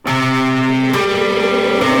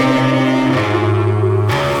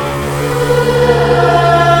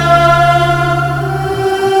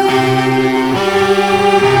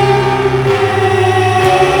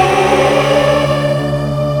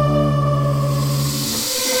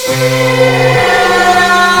Hello,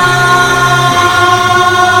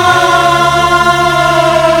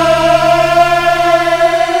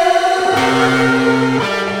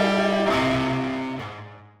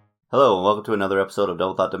 and welcome to another episode of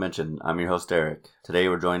Double Thought Dimension. I'm your host, Eric. Today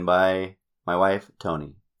we're joined by my wife,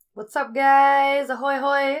 Tony. What's up, guys? Ahoy,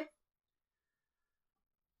 hoy.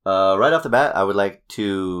 Right off the bat, I would like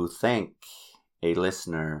to thank a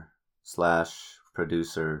listener /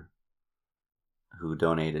 producer who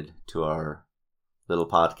donated to our little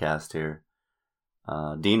podcast here.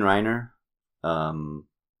 Dean Reiner,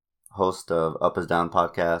 host of Up is Down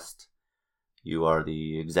podcast. You are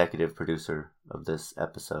the executive producer of this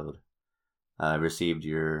episode. I received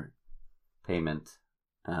your payment,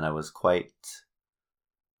 and I was quite,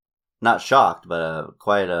 not shocked, but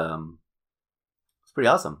quite, it's pretty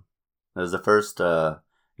awesome. It was the first, you're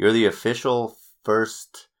the official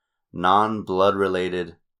first non-blood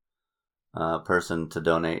related person to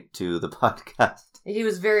donate to the podcast. He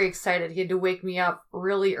was very excited. He had to wake me up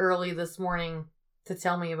really early this morning to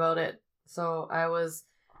tell me about it. So I was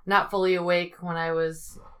not fully awake when I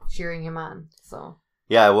was cheering him on. So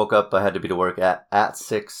yeah, I woke up. I had to be to work at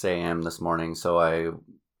 6 a.m. this morning, so I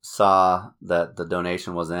saw that the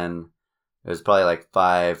donation was in. It was probably like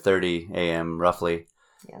 5:30 a.m. roughly.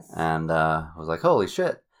 Yes. And I was like, holy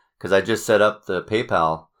shit, because I just set up the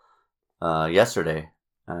PayPal yesterday,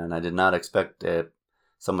 and I did not expect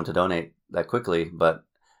someone to donate that quickly. But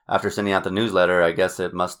after sending out the newsletter, I guess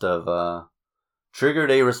it must have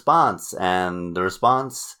triggered a response, and the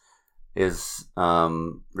response is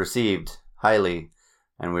received highly,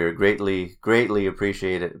 and we are greatly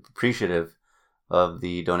appreciative of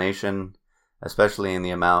the donation, especially in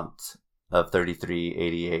the amount of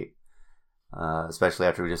 $33.88, especially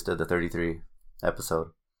after we just did the 33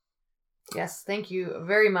 episode. Yes, thank you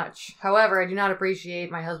very much. However, I do not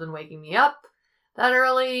appreciate my husband waking me up that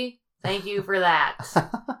early. Thank you for that.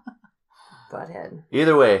 Butthead.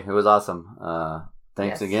 Either way, it was awesome.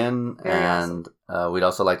 Thanks again. Very and awesome. We'd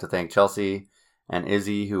also like to thank Chelsea and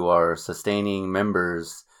Izzy, who are sustaining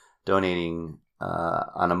members, donating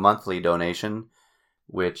on a monthly donation,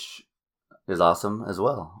 which is awesome as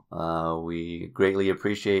well. We greatly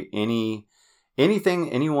appreciate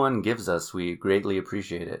anything anyone gives us. We greatly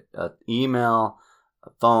appreciate it. Email, a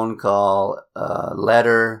phone call,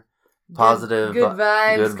 letter, positive, good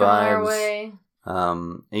vibes, good coming our vibes. way.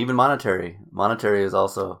 Even monetary. Monetary is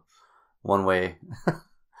also one way.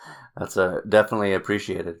 That's definitely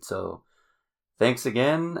appreciated. So thanks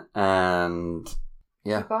again, and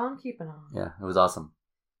yeah. Keep on keeping on. Yeah, it was awesome.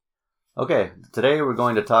 Okay, today we're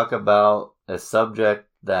going to talk about a subject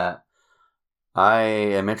that I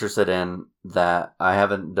am interested in that I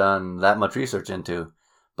haven't done that much research into,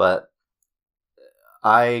 but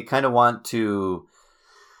I kind of want to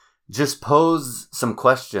just pose some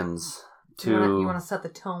questions to... You want to set the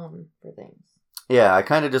tone for things. Yeah, I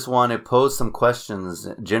kind of just want to pose some questions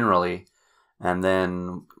generally and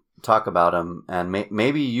then talk about them. And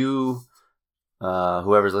maybe you,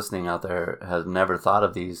 whoever's listening out there, has never thought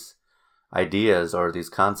of these ideas or these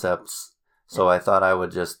concepts. So I thought I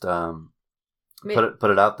would just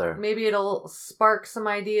put it out there. Maybe it'll spark some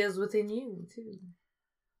ideas within you, too.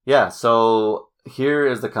 Yeah, so here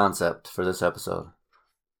is the concept for this episode.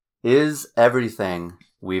 Is everything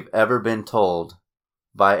we've ever been told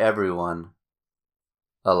by everyone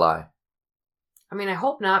a lie? I mean, I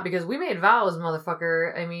hope not, because we made vows,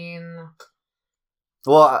 motherfucker. I mean,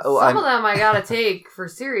 well, some of them I gotta take for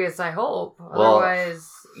serious, I hope. Otherwise,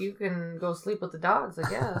 you can go sleep with the dogs, I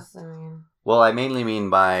guess. I mean... Well, I mainly mean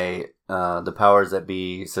by the powers that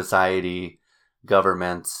be, society,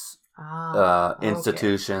 governments,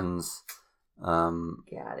 institutions.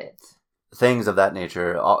 Got it. Things of that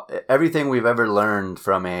nature. Everything we've ever learned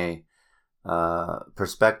from a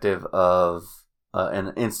perspective of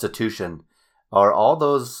an institution, are all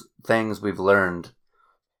those things we've learned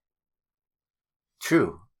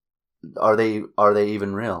true? Are they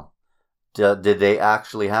even real? Did they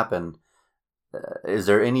actually happen? Is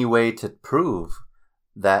there any way to prove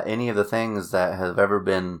that any of the things that have ever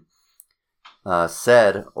been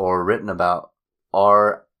said or written about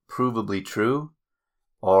are provably true?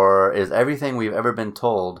 Or is everything we've ever been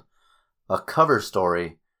told a cover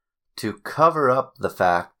story to cover up the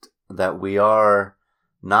fact that we are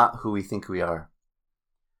not who we think we are?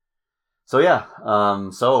 So yeah,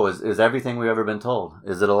 so is everything we've ever been told,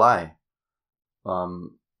 is it a lie?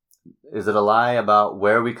 Is it a lie about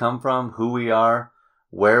where we come from, who we are,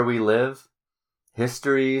 where we live,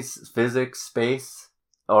 histories, physics, space?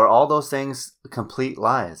 Or all those things complete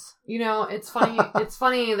lies? You know, it's funny. It's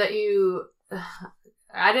funny that you...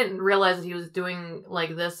 I didn't realize that he was doing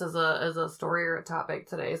like this as a story or a topic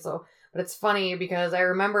today. So, but it's funny because I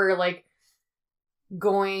remember like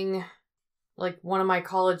going like one of my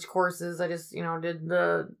college courses. I just, did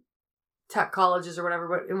the tech colleges or whatever,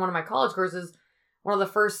 but in one of my college courses, one of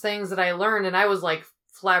the first things that I learned, and I was like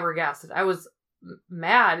flabbergasted. I was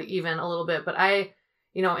mad even a little bit, but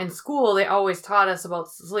in school, they always taught us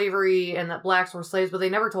about slavery and that blacks were slaves, but they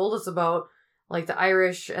never told us about like the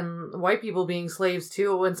Irish and white people being slaves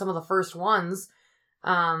too, and some of the first ones.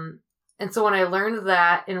 And so when I learned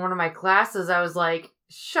that in one of my classes, I was like,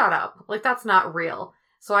 shut up. Like, that's not real.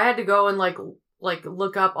 So I had to go and like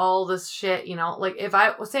look up all this shit, like if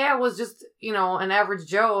I was just, an average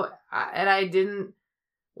Joe and I didn't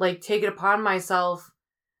like take it upon myself,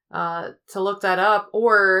 to look that up,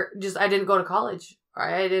 or just, I didn't go to college.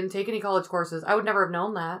 I didn't take any college courses. I would never have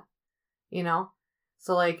known that,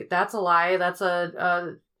 So like, that's a lie. That's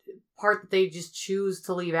a part that they just choose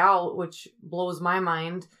to leave out, which blows my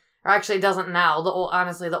mind. Or actually it doesn't now.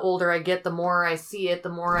 Honestly, the older I get, the more I see it, the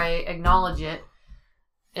more I acknowledge it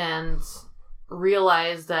and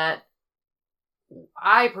realize that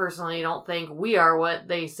I personally don't think we are what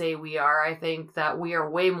they say we are. I think that we are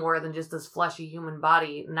way more than just this fleshy human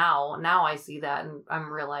body now. Now I see that and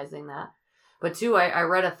I'm realizing that. But too, I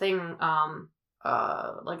read a thing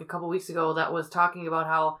like a couple weeks ago that was talking about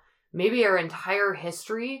how maybe our entire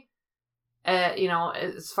history,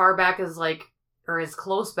 as far back as like, or as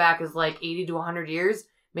close back as like 80 to 100 years,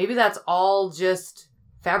 maybe that's all just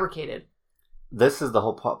fabricated. This is the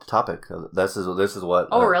whole topic. This is what.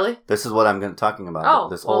 Oh, really? This is what I'm talking about. Oh,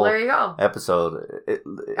 this whole there you go. Episode.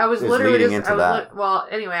 I was literally leading into that.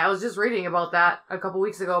 Anyway, I was just reading about that a couple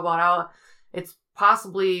weeks ago about how it's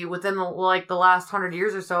possibly within the last 100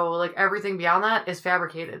 years or so, like everything beyond that is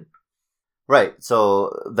fabricated. Right.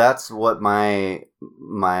 So that's what my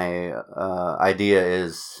idea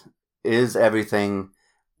is. Is everything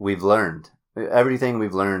we've learned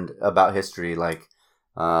about history, like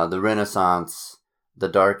the Renaissance, the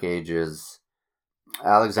Dark Ages,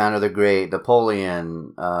 Alexander the Great,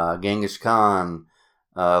 Napoleon, Genghis Khan,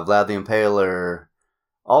 Vlad the Impaler,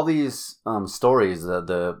 all these stories,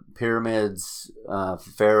 the pyramids,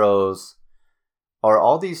 pharaohs, are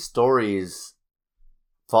all these stories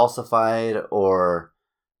falsified or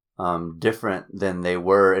different than they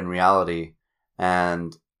were in reality?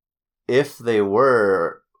 And if they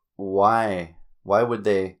were, why would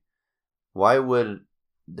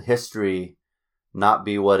history not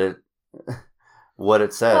be what it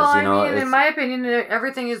says? Well, in my opinion,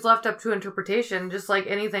 everything is left up to interpretation, just like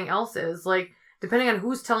anything else is. Like, depending on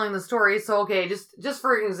who's telling the story. So, okay, just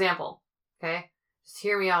for example, okay, just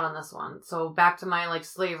hear me out on this one. So back to my like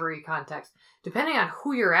slavery context. Depending on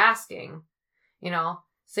who you're asking,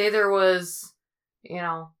 say there was,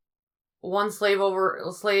 one slave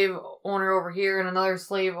owner over here and another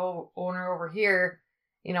slave owner over here,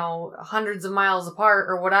 hundreds of miles apart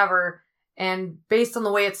or whatever. And based on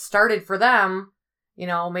the way it started for them,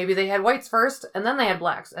 maybe they had whites first and then they had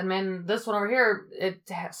blacks. And then this one over here, it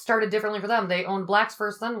started differently for them. They owned blacks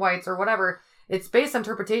first, then whites or whatever. It's based on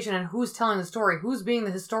interpretation and who's telling the story, who's being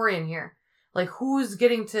the historian here. Like, who's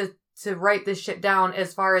getting to write this shit down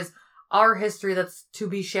as far as our history that's to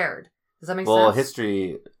be shared. Does that make sense? Well,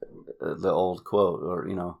 history, the old quote, or,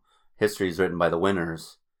 history is written by the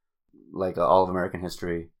winners. Like all of American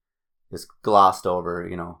history is glossed over,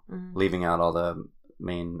 leaving out all the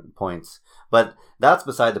main points. But that's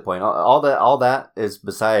beside the point. All that is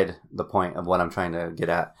beside the point of what I'm trying to get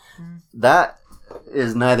at. Mm-hmm. That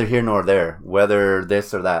is neither here nor there, whether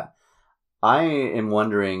this or that. I am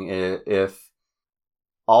wondering if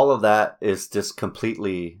all of that is just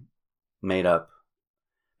completely made up,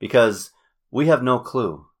 because we have no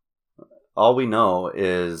clue. All we know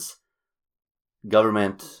is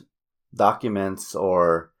government documents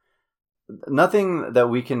or nothing that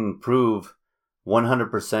we can prove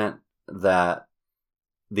 100% that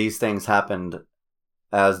these things happened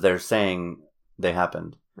as they're saying they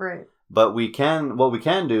happened. Right. But what we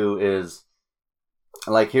can do is,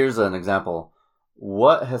 like, here's an example.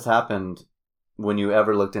 What has happened when you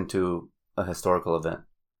ever looked into a historical event?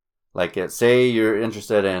 Like, say you're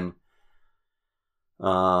interested in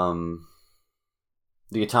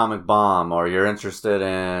the atomic bomb, or you're interested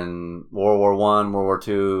in World War I, World War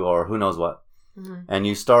II, or who knows what. Mm-hmm. And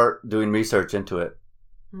you start doing research into it.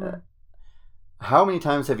 Mm-hmm. How many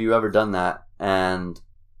times have you ever done that? And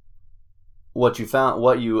what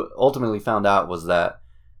you ultimately found out was that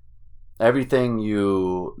everything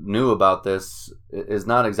you knew about this is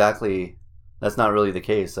not exactly, that's not really the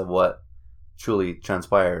case of what truly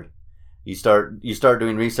transpired. You start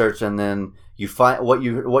doing research, and then you find what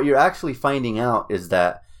you're actually finding out is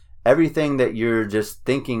that everything that you're just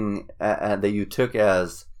thinking that you took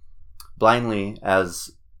as blindly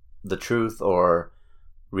as the truth or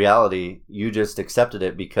reality, you just accepted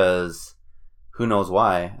it because who knows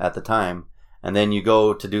why at the time. And then you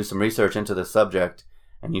go to do some research into the subject,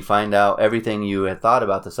 and you find out everything you had thought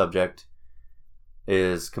about the subject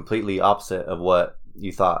is completely opposite of what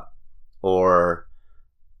you thought, or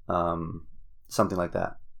something like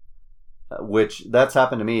that. Which that's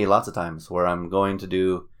happened to me lots of times, where I'm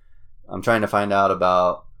trying to find out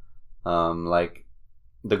about like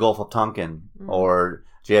the Gulf of Tonkin or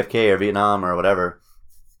JFK or Vietnam or whatever,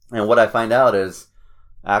 and what I find out is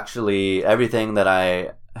actually everything that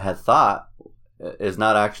I had thought is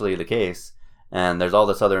not actually the case, and there's all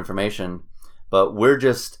this other information, but we're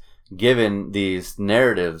just given these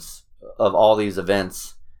narratives of all these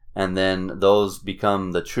events, and then those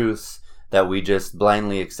become the truths that we just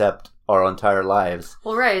blindly accept our entire lives.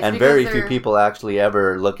 Well, right. And very few people actually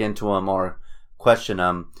ever look into them or question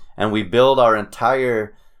them, and we build our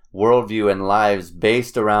entire worldview and lives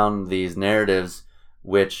based around these narratives,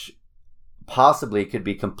 which possibly could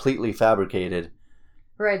be completely fabricated.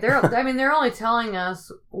 Right. They're only telling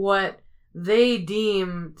us what they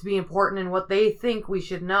deem to be important and what they think we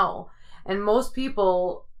should know. And most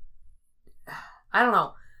people, I don't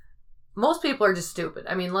know, most people are just stupid.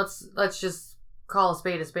 I mean, let's just call a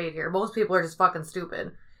spade here. Most people are just fucking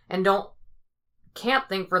stupid and can't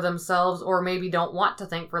think for themselves, or maybe don't want to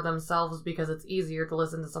think for themselves because it's easier to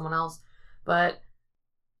listen to someone else. But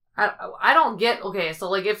I don't get, okay, so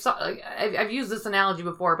like I've used this analogy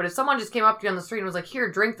before, but if someone just came up to you on the street and was like,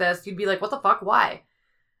 here, drink this, you'd be like, what the fuck, why?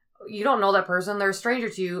 You don't know that person, they're a stranger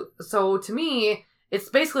to you. So to me, it's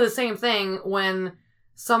basically the same thing when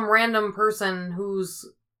some random person who's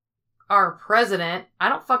our president, I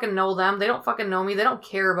don't fucking know them, they don't fucking know me, they don't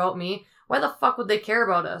care about me. Why the fuck would they care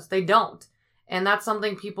about us? They don't. And that's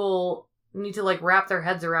something people need to like wrap their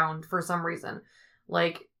heads around for some reason.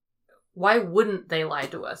 Like, why wouldn't they lie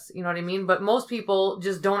to us? You know what I mean? But most people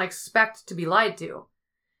just don't expect to be lied to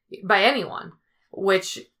by anyone,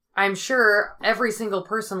 which I'm sure every single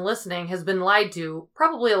person listening has been lied to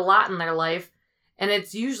probably a lot in their life. And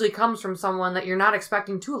it usually comes from someone that you're not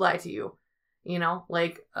expecting to lie to you. You know,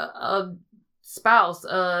 like a spouse,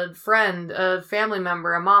 a friend, a family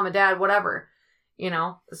member, a mom, a dad, whatever. You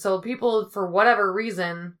know, so people, for whatever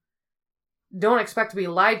reason, don't expect to be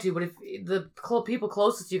lied to. But if the people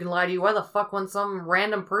closest you can lie to you, why the fuck wouldn't some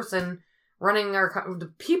random person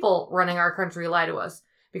the people running our country lie to us?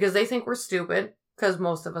 Because they think we're stupid, because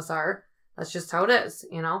most of us are. That's just how it is,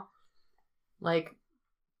 you know? Like,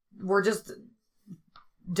 we're just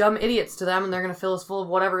dumb idiots to them, and they're going to fill us full of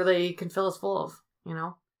whatever they can fill us full of, you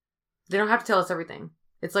know? They don't have to tell us everything.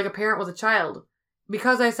 It's like a parent with a child.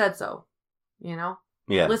 Because I said so, you know?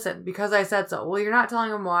 Yeah. Listen, because I said so. Well, you're not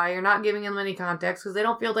telling them why. You're not giving them any context because they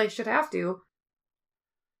don't feel they should have to.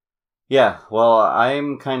 Yeah, well,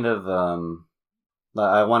 I'm kind of,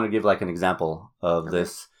 I want to give like an example of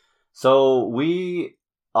this. So we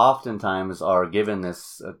oftentimes are given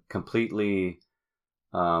this completely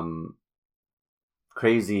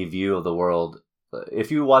crazy view of the world.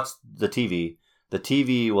 If you watch the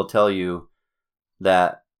TV will tell you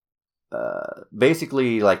that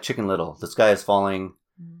basically like Chicken Little, the sky is falling,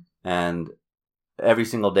 and every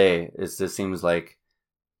single day it just seems like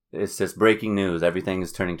it's just breaking news. Everything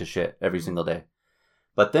is turning to shit every single day.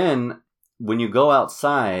 But then when you go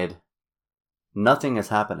outside, nothing is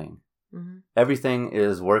happening. Mm-hmm. Everything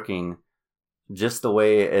is working just the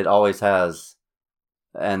way it always has,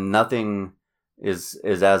 and nothing is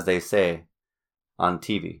as they say on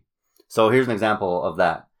TV. So here's an example of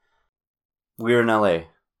that. We're in LA,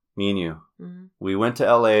 me and you. Mm-hmm. We went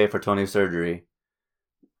to LA for Tony's surgery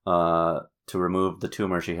to remove the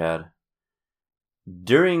tumor she had.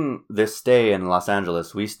 During this stay in Los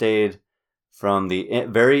Angeles, we stayed from the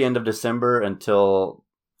very end of December until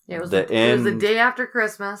it was the day after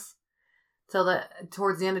Christmas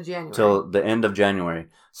towards the end of January. Till the end of January.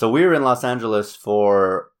 So we were in Los Angeles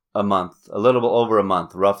for a month, a little bit over a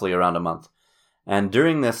month, roughly around a month. And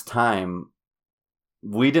during this time,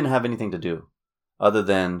 we didn't have anything to do other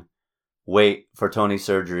than wait for Tony's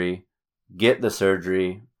surgery, get the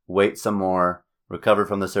surgery, wait some more, recover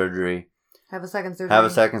from the surgery, have a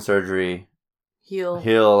second surgery,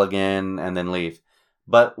 heal again, and then leave.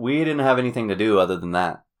 But we didn't have anything to do other than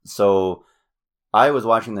that. So I was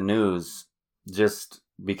watching the news just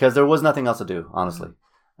because there was nothing else to do, honestly.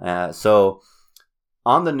 So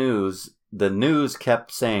on the news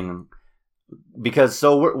kept saying, because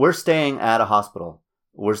so we're staying at a hospital.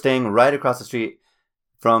 We're staying right across the street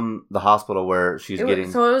from the hospital where she's getting.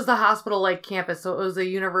 So it was the hospital like campus. So it was a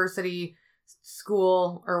university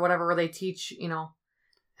school or whatever where they teach.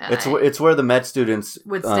 It's where the med students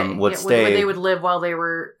would stay. Where they would live while they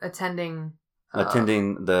were attending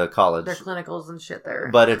the college, their clinicals and shit there.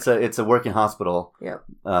 But it's a working hospital. Yep.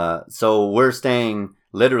 So we're staying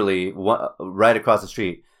literally right across the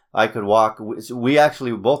street. I could walk. We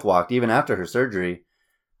actually both walked even after her surgery.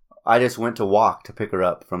 I just went to walk to pick her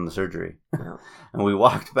up from the surgery. Yeah. And we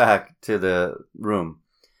walked back to the room.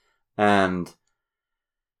 And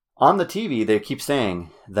on the TV, they keep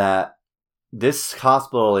saying that this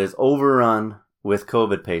hospital is overrun with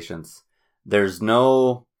COVID patients. There's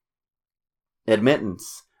no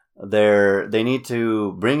admittance. They need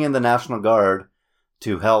to bring in the National Guard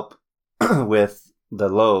to help with the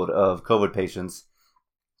load of COVID patients.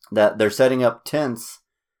 That they're setting up tents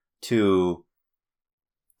to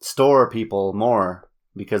store people more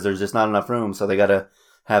because there's just not enough room. So they got to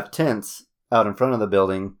have tents out in front of the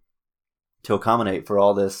building to accommodate for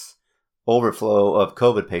all this overflow of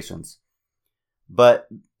COVID patients. But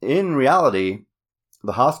in reality,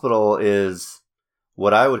 the hospital is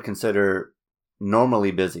what I would consider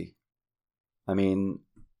normally busy. I mean,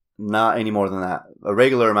 not any more than that. A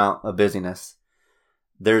regular amount of busyness.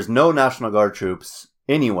 There's no National Guard troops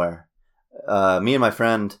anywhere. Me and my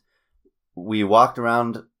friend, we walked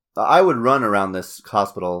around. I would run around this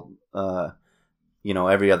hospital,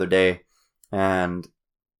 every other day, and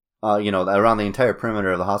around the entire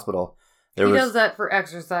perimeter of the hospital. He does that for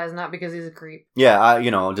exercise, not because he's a creep. Yeah,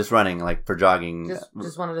 just running, like for jogging.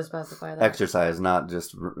 Just wanted to specify that. Exercise, not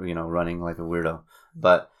just running like a weirdo.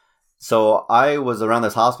 But so I was around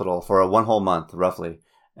this hospital for one whole month, roughly.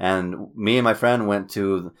 And me and my friend went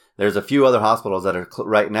to, there's a few other hospitals that are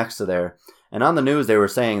right next to there. And on the news, they were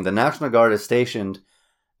saying the National Guard is stationed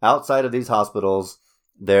outside of these hospitals.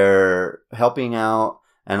 They're helping out,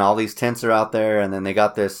 and all these tents are out there. And then they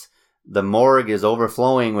got the morgue is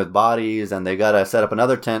overflowing with bodies, and they got to set up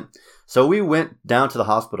another tent. So we went down to the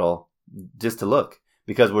hospital just to look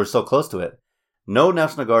because we're so close to it. No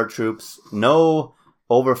National Guard troops, no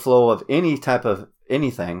overflow of any type of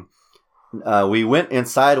anything. We went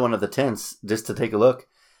inside one of the tents just to take a look.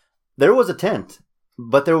 There was a tent,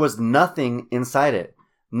 but there was nothing inside it.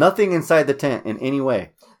 Nothing inside the tent in any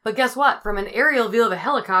way. But guess what? From an aerial view of a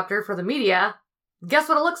helicopter for the media, guess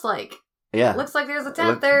what it looks like? Yeah. It looks like there's a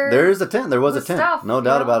tent there. There is a tent. There was a tent. Stuff, no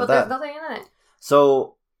doubt about but that. There's nothing in it.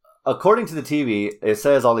 So, according to the TV, it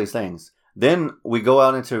says all these things. Then we go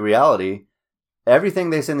out into reality. Everything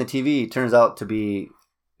they say in the TV turns out to be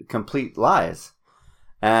complete lies.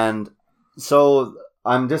 And so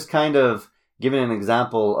I'm just kind of giving an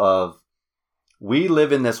example of we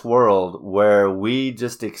live in this world where we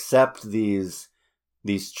just accept these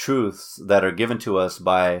truths that are given to us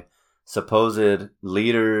by supposed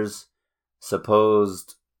leaders,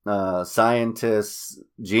 supposed scientists,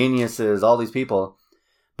 geniuses, all these people.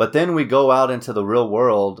 But then we go out into the real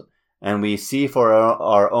world and we see for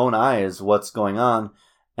our own eyes what's going on.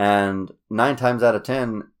 And 9 times out of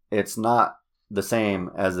 10, it's not the same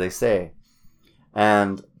as they say.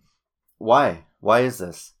 And why? Why is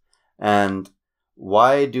this? And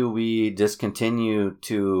why do we just continue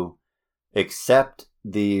to accept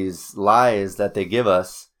these lies that they give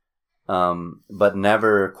us, but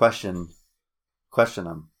never question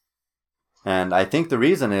them? And I think the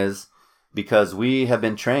reason is because we have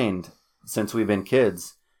been trained since we've been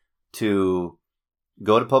kids to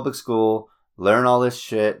go to public school, learn all this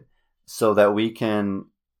shit so that we can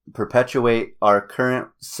perpetuate our current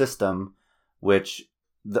system, which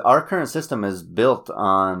our current system is built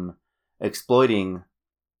on exploiting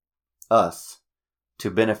us to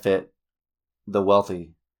benefit the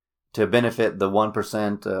wealthy, to benefit the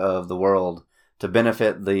 1% of the world, to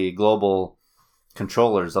benefit the global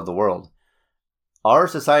controllers of the world. Our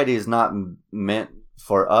society is not meant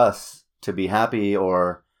for us to be happy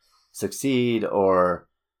or succeed or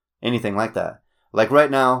anything like that. Like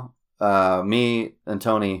right now, me and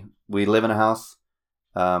Tony, we live in a house.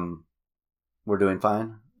 We're doing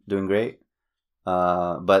fine, doing great.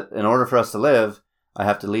 But in order for us to live, I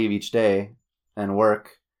have to leave each day and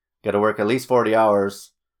work. Got to work at least 40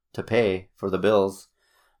 hours to pay for the bills.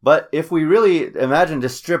 But if we really imagine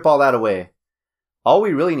just strip all that away, all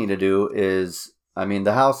we really need to do is,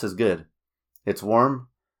 the house is good. It's warm.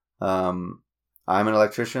 I'm an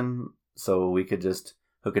electrician, so we could just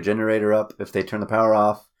hook a generator up. If they turn the power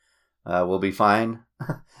off, we'll be fine.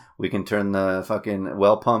 We can turn the fucking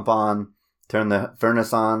well pump on, turn the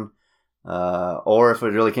furnace on. Or if it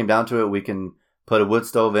really came down to it, we can put a wood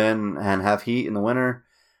stove in and have heat in the winter.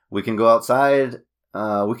 We can go outside.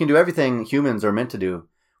 We can do everything humans are meant to do.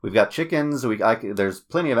 we've got chickens. There's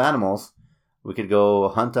plenty of animals. We could go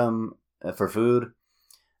hunt them for food.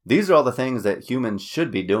 These are all the things that humans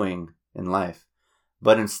should be doing in life.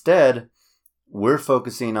 But instead, we're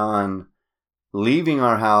focusing on leaving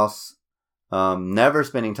our house, never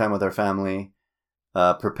spending time with our family,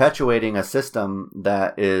 perpetuating a system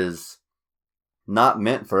that is not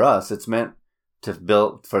meant for us. It's meant to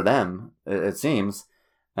build for them, it seems.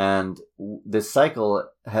 And this cycle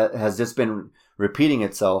has just been repeating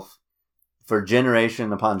itself for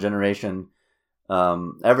generation upon generation,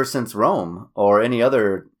 ever since Rome or any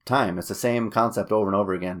other time. It's the same concept over and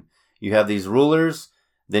over again. You have these rulers,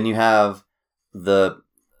 then you have the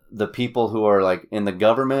people who are like in the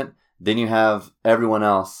government, then you have everyone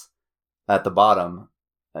else at the bottom.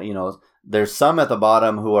 There's some at the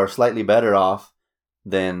bottom who are slightly better off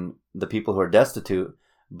than the people who are destitute,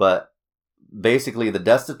 but basically the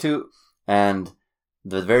destitute and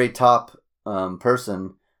the very top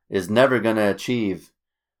person is never going to achieve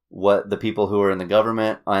what the people who are in the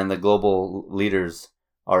government and the global leaders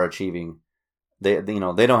are achieving. They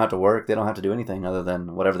don't have to work. They don't have to do anything other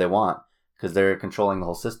than whatever they want because they're controlling the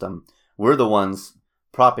whole system. We're the ones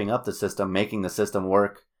propping up the system, making the system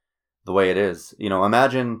work the way it is.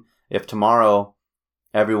 Imagine if tomorrow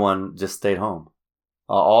everyone just stayed home.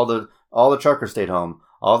 All the truckers stayed home.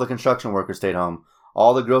 All the construction workers stayed home.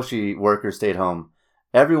 All the grocery workers stayed home.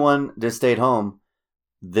 Everyone just stayed home.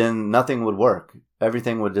 Then nothing would work.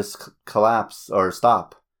 Everything would just collapse or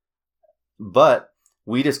stop. But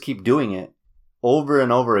we just keep doing it over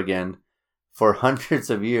and over again for hundreds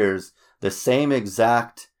of years. The same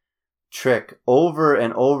exact trick over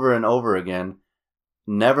and over and over again.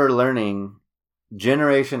 Never learning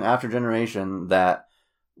generation after generation that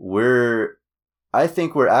I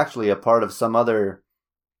think we're actually a part of some other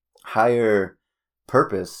higher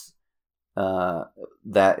purpose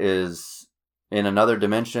that is in another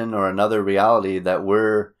dimension or another reality that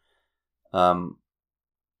we're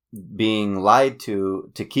being lied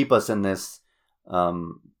to keep us in this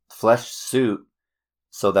flesh suit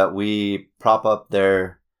so that we prop up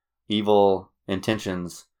their evil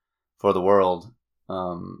intentions for the world,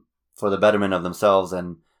 for the betterment of themselves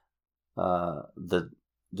and the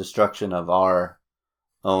destruction of our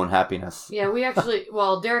own happiness. Yeah,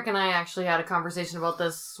 Derek and I actually had a conversation about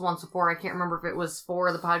this once before. I can't remember if it was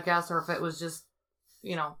for the podcast or if it was just,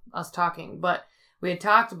 us talking. But we had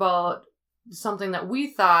talked about something that we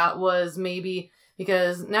thought was maybe,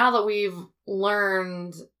 because now that we've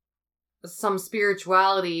learned some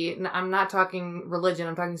spirituality, I'm not talking religion,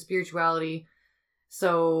 I'm talking spirituality.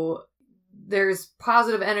 So there's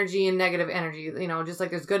positive energy and negative energy, just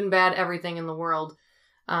like there's good and bad everything in the world.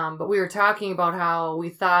 But we were talking about how we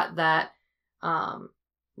thought that,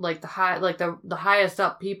 the highest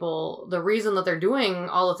up people, the reason that they're doing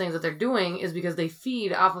all the things that they're doing is because they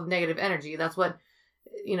feed off of negative energy. That's what,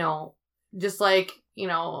 just like,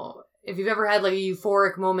 if you've ever had like a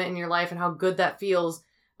euphoric moment in your life and how good that feels,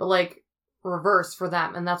 but like reverse for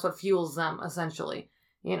them. And that's what fuels them essentially,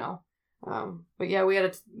 but yeah,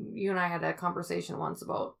 you and I had that conversation once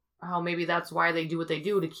about how maybe that's why they do what they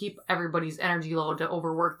do, to keep everybody's energy low, to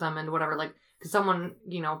overwork them and whatever. Like, because someone,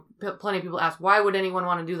 plenty of people ask, why would anyone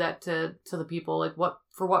want to do that to the people? Like,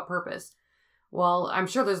 for what purpose? Well, I'm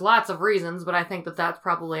sure there's lots of reasons, but I think that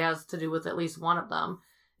probably has to do with at least one of them,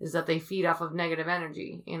 is that they feed off of negative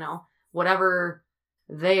energy, whatever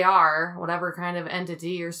they are, whatever kind of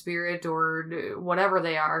entity or spirit or whatever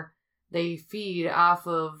they feed off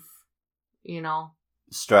of,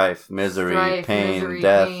 strife, misery, pain,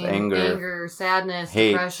 death, anger, sadness,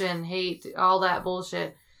 hate. Depression, hate, all that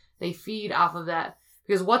bullshit. They feed off of that.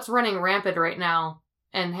 Because what's running rampant right now,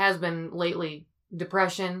 and has been lately,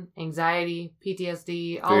 depression, anxiety,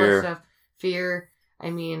 PTSD, all that stuff, fear. I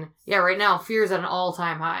mean, yeah, right now, fear is at an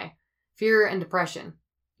all-time high. Fear and depression,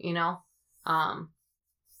 and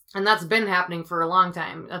that's been happening for a long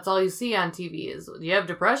time. That's all you see on TV is, do you have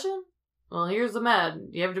depression? Well, here's the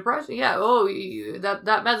med. Do you have depression? Yeah. Oh,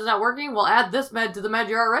 that med's not working? Well, add this med to the med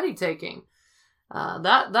you're already taking.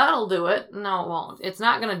 That'll do it. No, it won't. It's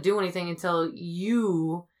not going to do anything until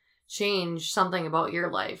you change something about your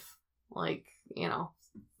life. Like,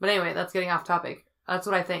 But anyway, that's getting off topic. That's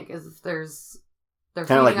what I think, is they're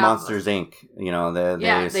kind of like Monsters, Inc.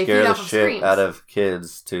 They scare the shit out of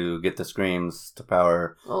kids to get the screams to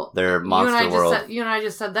power their monster world. You and I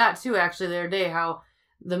just said that too, actually, the other day, how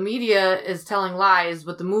the media is telling lies,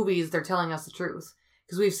 but the movies, they're telling us the truth.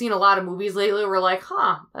 Because we've seen a lot of movies lately where we're like,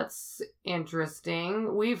 that's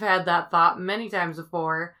interesting. We've had that thought many times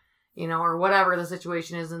before, or whatever the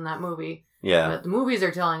situation is in that movie. Yeah. But the movies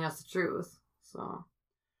are telling us the truth. So.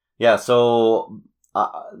 Yeah, so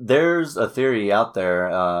There's a theory out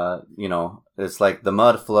there, it's like the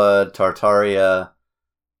mud flood, Tartaria.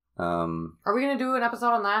 Are we going to do an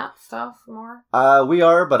episode on that stuff more? We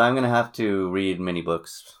are, but I'm going to have to read many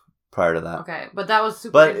books prior to that. Okay, but that was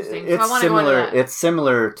super interesting. It's so I want similar. To go into that. It's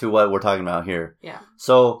similar to what we're talking about here. Yeah.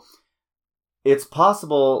 So it's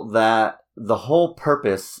possible that the whole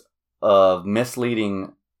purpose of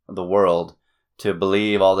misleading the world to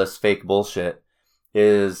believe all this fake bullshit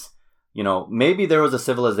is, maybe there was a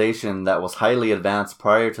civilization that was highly advanced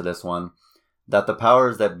prior to this one, that the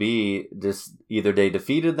powers that be just either they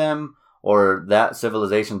defeated them or that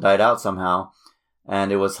civilization died out somehow,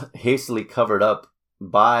 and it was hastily covered up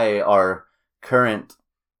by our current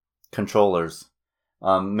controllers.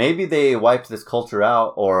 Maybe they wiped this culture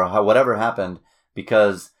out, or whatever happened,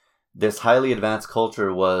 because this highly advanced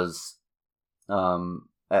culture was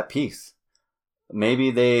at peace. Maybe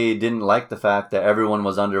they didn't like the fact that everyone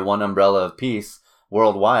was under one umbrella of peace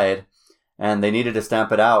worldwide, and they needed to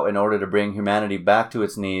stamp it out in order to bring humanity back to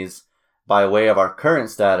its knees by way of our current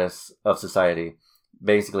status of society.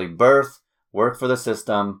 Basically, birth, work for the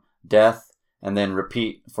system, death, and then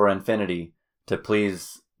repeat for infinity to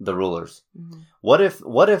please the rulers. Mm-hmm.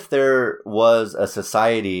 What if there was a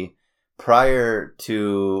society prior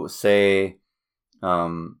to, say,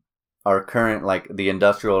 our current, like the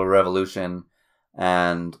Industrial Revolution,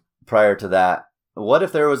 and prior to that, what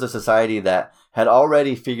if there was a society that had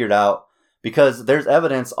already figured out, because there's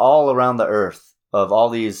evidence all around the earth of all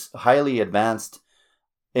these highly advanced,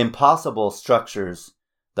 impossible structures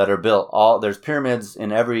that are built. There's pyramids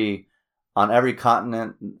on every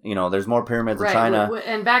continent. There's more pyramids in China.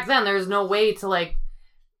 And back then, there's no way to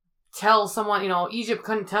tell someone. Egypt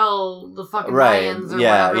couldn't tell the fucking Mayans or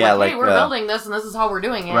whatever. Hey, we're building this, and this is how we're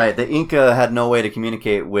doing it. Right. The Inca had no way to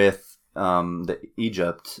communicate with the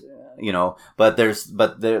Egypt. But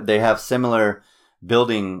they have similar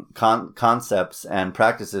building concepts and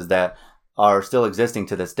practices that are still existing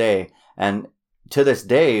to this day. And to this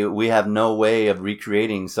day, we have no way of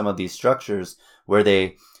recreating some of these structures where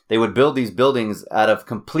they would build these buildings out of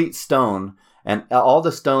complete stone, and all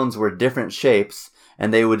the stones were different shapes,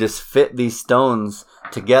 and they would just fit these stones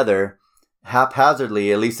together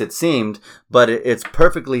haphazardly, at least it seemed, but it's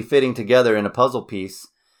perfectly fitting together in a puzzle piece.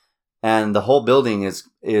 And the whole building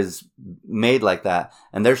is made like that.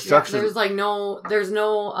 And there's structures. Yeah, there's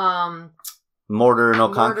no mortar, no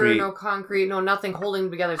concrete, no nothing holding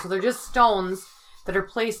them together. So they're just stones that are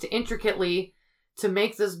placed intricately to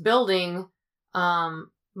make this building,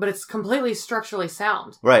 but it's completely structurally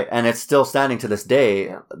sound. Right, and it's still standing to this day.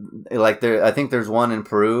 Yeah. I think there's one in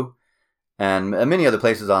Peru and many other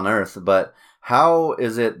places on Earth. But how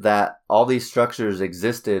is it that all these structures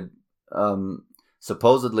existed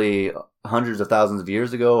supposedly hundreds of thousands of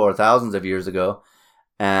years ago or thousands of years ago,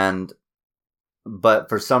 but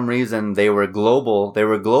for some reason they were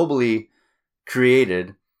globally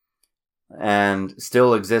created and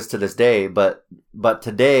still exist to this day, but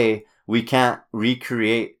today we can't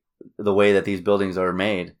recreate the way that these buildings are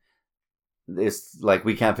made. It's like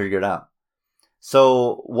we can't figure it out.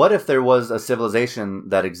 So what if there was a civilization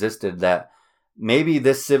that existed that maybe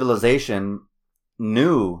this civilization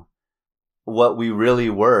knew what we really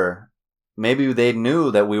were? Maybe they knew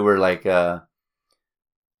that we were like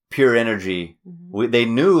pure energy. Mm-hmm. They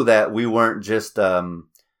knew that we weren't just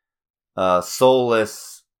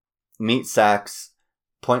soulless meat sacks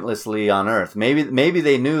pointlessly on Earth. Maybe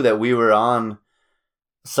they knew that we were on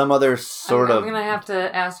some other sort of... I'm going to have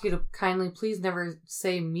to ask you to kindly please never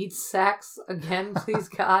say meat sacks again, please,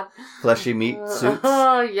 God. Fleshy meat suits?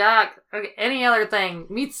 Oh, yuck. Okay, any other thing.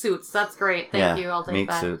 Meat suits, that's great. Thank you, I'll take meat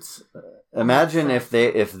that. Meat suits. Imagine if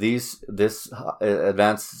this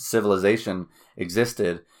advanced civilization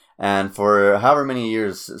existed, and for however many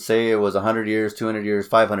years, say it was 100 years, 200 years,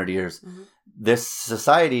 500 years, mm-hmm. This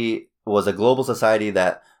society was a global society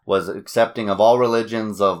that was accepting of all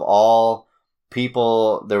religions, of all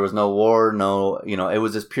people. There was no war, it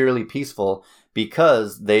was just purely peaceful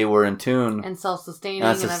because they were in tune and self-sustaining.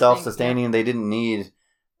 And self-sustaining. Yeah. They didn't need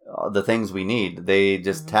the things we need. They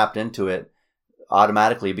just mm-hmm. tapped into it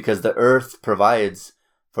automatically because the earth provides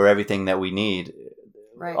for everything that we need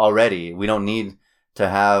already. We don't need to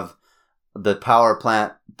have the power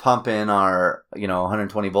plant pump in our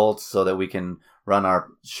 120 volts so that we can run our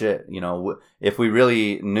shit. If we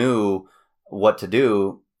really knew what to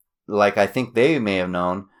do, like I think they may have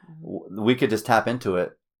known, we could just tap into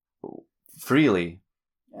it freely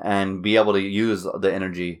and be able to use the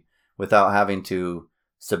energy without having to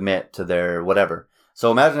submit to their whatever. So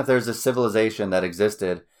imagine if there's this civilization that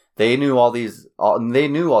existed. They knew all these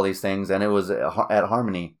things, and it was at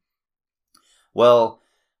harmony. Well,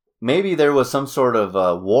 maybe there was some sort of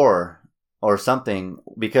war or something,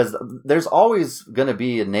 because there's always going to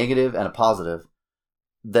be a negative and a positive.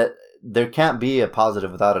 That there can't be a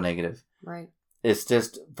positive without a negative. Right. It's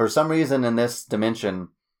just, for some reason in this dimension,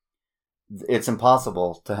 it's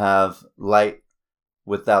impossible to have light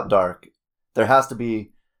without dark. There has to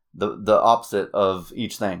be the opposite of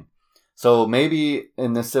each thing. So maybe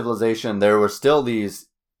in this civilization there were still these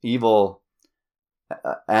evil,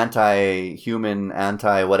 anti-human,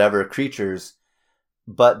 anti-whatever creatures,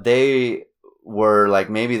 but they were like,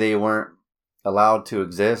 maybe they weren't allowed to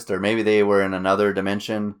exist, or maybe they were in another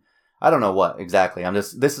dimension. I don't know what exactly.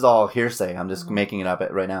 This is all hearsay. I'm just making it up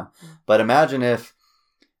right now. But imagine if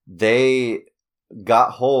they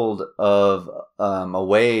got hold of a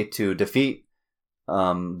way to defeat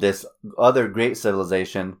this other great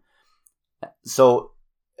civilization. So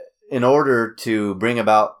in order to bring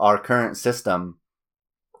about our current system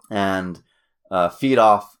and feed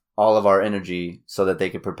off all of our energy so that they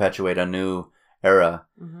could perpetuate a new era,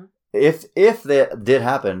 if that did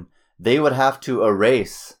happen, they would have to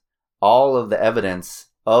erase all of the evidence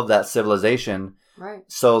of that civilization, right,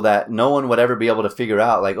 so that no one would ever be able to figure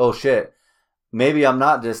out, like, oh shit, maybe I'm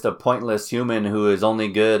not just a pointless human who is only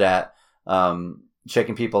good at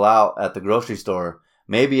checking people out at the grocery store.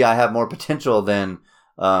 Maybe I have more potential than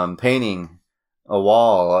painting a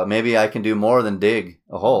wall. Maybe I can do more than dig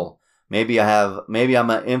a hole. Maybe I'm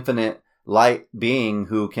an infinite light being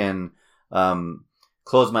who can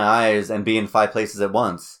close my eyes and be in 5 places at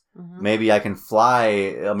once. Maybe I can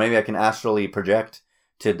fly. Maybe I can astrally project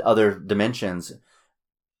to other dimensions.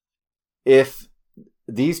 If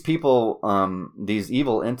these people, these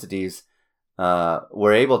evil entities,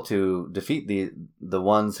 were able to defeat the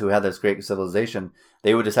ones who had this great civilization,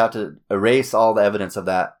 they would just have to erase all the evidence of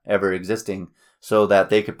that ever existing, so that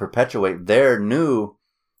they could perpetuate their new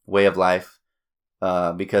way of life.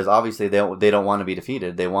 Because obviously they don't want to be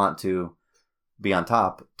defeated. They want to be on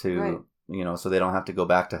top, to so they don't have to go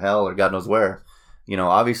back to hell or God knows where.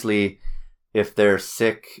 Obviously, if they're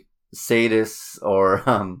sick sadists or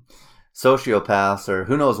sociopaths or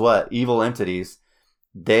who knows what evil entities,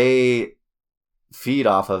 they feed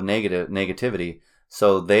off of negativity.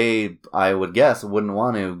 So I would guess, wouldn't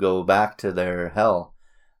want to go back to their hell.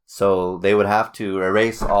 So they would have to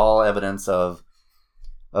erase all evidence of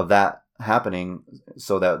that happening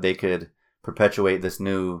so that they could perpetuate this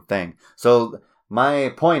new thing. So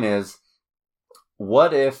my point is,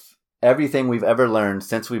 what if everything we've ever learned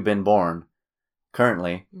since we've been born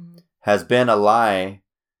currently has been a lie,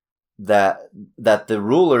 that the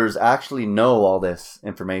rulers actually know all this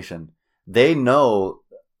information? They know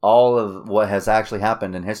all of what has actually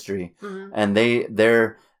happened in history, and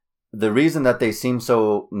they're the reason that they seem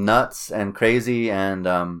so nuts and crazy, and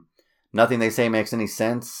nothing they say makes any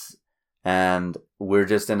sense, and we're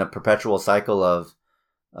just in a perpetual cycle of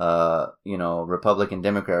Republican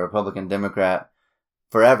Democrat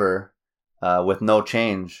forever, with no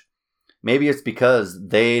change. Maybe it's because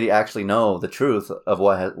they actually know the truth of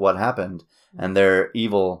what happened, and they're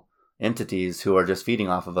evil entities who are just feeding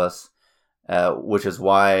off of us, which is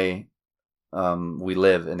why we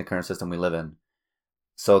live in the current system we live in.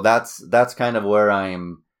 So that's kind of where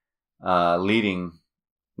I'm leading.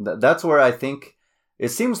 That's where I think it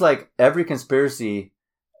seems like every conspiracy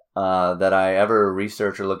that I ever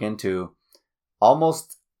research or look into,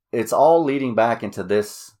 almost it's all leading back into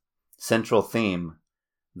this central theme,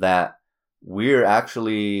 that we're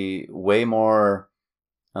actually way more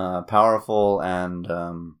powerful and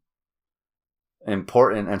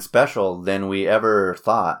important and special than we ever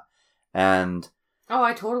thought. And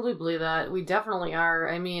I totally believe that. We definitely are.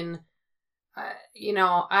 I mean,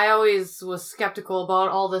 I always was skeptical about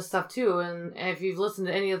all this stuff too. And if you've listened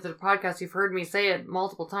to any of the podcasts, you've heard me say it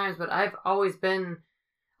multiple times, but I've always been,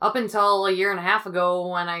 up until a year and a half ago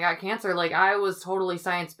when I got cancer, like, I was totally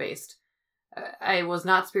science-based. I was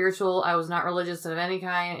not spiritual. I was not religious of any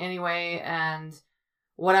kind, anyway, and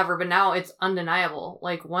whatever. But now it's undeniable.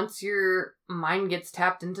 Like, once your mind gets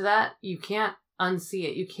tapped into that, you can't unsee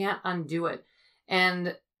it. You can't undo it.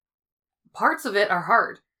 And parts of it are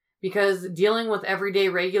hard, because dealing with everyday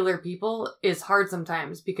regular people is hard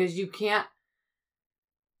sometimes, because you can't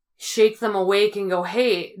shake them awake and go,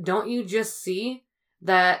 hey, don't you just see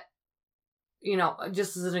that,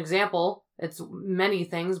 just as an example, it's many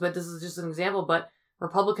things, but this is just an example, but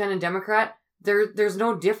Republican and Democrat, there's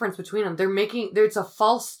no difference between them. It's a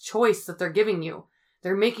false choice that they're giving you.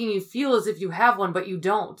 They're making you feel as if you have one, but you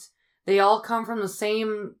don't. They all come from the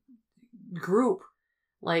same group,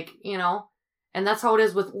 and that's how it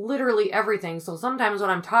is with literally everything. So sometimes when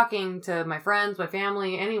I'm talking to my friends, my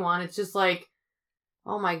family, anyone, it's just like,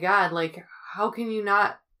 oh my God, like, how can you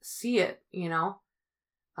not see it, you know?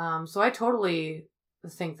 So I totally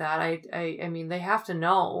think that. I mean, they have to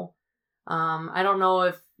know. I don't know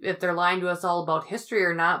if they're lying to us all about history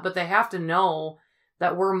or not, but they have to know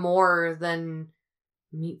that we're more than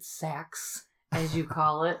meat sacks, as you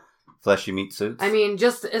call it. Fleshy meat suits. I mean,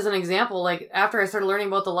 just as an example, like, after I started learning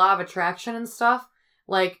about the law of attraction and stuff,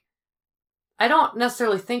 like, I don't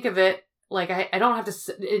necessarily think of it, like, I don't have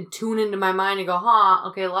to tune into my mind and go,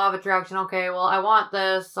 okay, law of attraction, okay, well, I want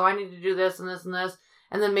this, so I need to do this and this and this,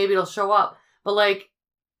 and then maybe it'll show up. But, like,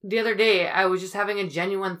 the other day, I was just having a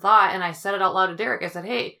genuine thought, and I said it out loud to Derek. I said,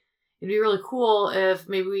 hey, it'd be really cool if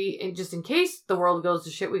maybe we, just in case the world goes to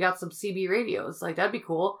shit, we got some CB radios. Like, that'd be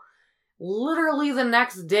cool. Literally the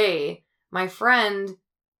next day, my friend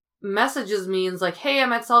messages me and is like, hey,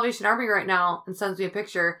 I'm at Salvation Army right now, and sends me a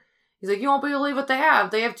picture. He's like, you won't believe what they have.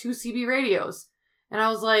 They have 2 CB radios. And I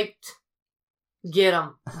was like, get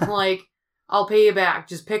them. Like, I'll pay you back.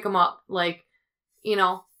 Just pick them up. Like, you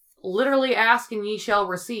know, literally ask and ye shall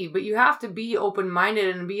receive. But you have to be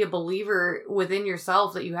open-minded and be a believer within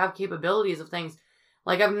yourself that you have capabilities of things.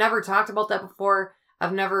 Like, I've never talked about that before.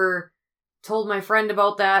 I've never told my friend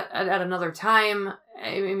about that at another time.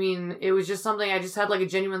 I mean, it was just something I just had, like, a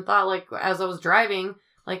genuine thought, like, as I was driving,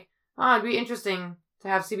 like, it'd be interesting to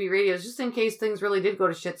have CB radios just in case things really did go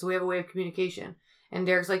to shit, so we have a way of communication. And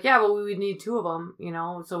Derek's like, yeah, well, we would need 2 of them, you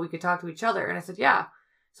know, so we could talk to each other. And I said, yeah,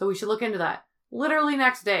 so we should look into that. Literally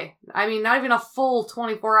next day. I mean, not even a full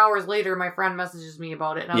 24 hours later, my friend messages me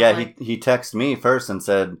about it. And I was like, he texted me first and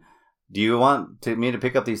said, do you want me to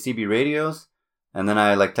pick up these CB radios? And then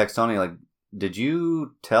I, like, text Tony, like, did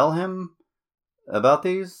you tell him about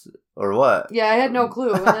these or what? Yeah, I had no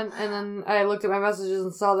clue. And then I looked at my messages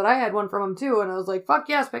and saw that I had one from him too. And I was like, fuck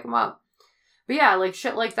yes, pick them up. But yeah, like,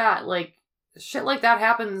 shit like that. Like, shit like that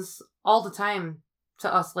happens all the time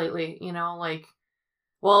to us lately, you know? Like,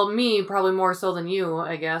 well, me probably more so than you,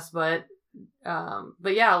 I guess. But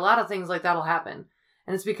yeah, a lot of things like that'll happen.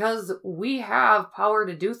 And it's because we have power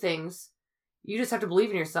to do things. You just have to believe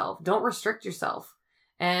in yourself. Don't restrict yourself.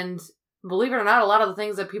 And believe it or not, a lot of the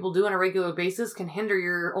things that people do on a regular basis can hinder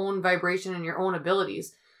your own vibration and your own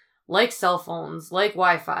abilities. Like cell phones, like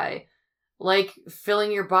Wi-Fi, like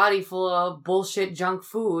filling your body full of bullshit junk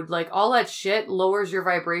food. Like, all that shit lowers your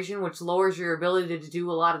vibration, which lowers your ability to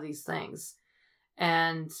do a lot of these things.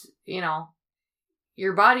 And, you know,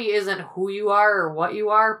 your body isn't who you are or what you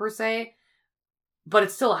are per se, but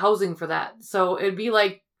it's still housing for that. So it'd be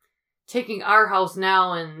like taking our house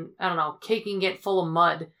now and, I don't know, caking it full of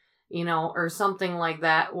mud, you know, or something like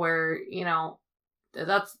that, where, you know,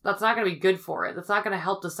 that's not going to be good for it. That's not going to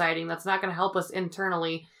help the siding. That's not going to help us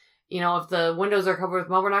internally. You know, if the windows are covered with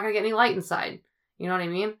mud, we're not going to get any light inside. You know what I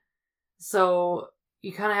mean? So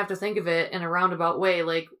you kind of have to think of it in a roundabout way.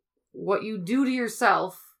 Like, what you do to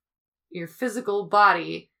yourself, your physical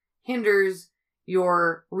body, hinders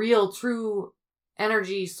your real, true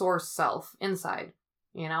energy source self inside,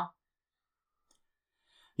 you know?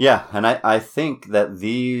 Yeah, and I think that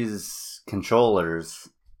these controllers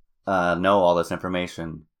know all this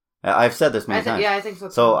information. I've said this many times. Yeah, I think so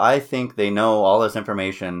too. So I think they know all this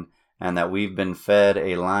information and that we've been fed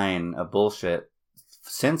a line of bullshit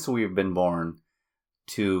since we've been born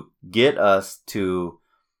to get us to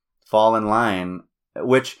fall in line,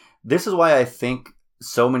 which this is why I think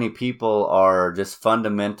so many people are just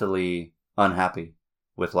fundamentally unhappy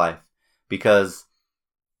with life, because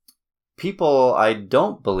people, I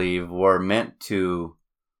don't believe, were meant to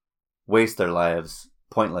waste their lives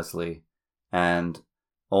pointlessly and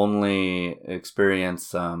only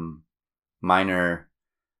experience minor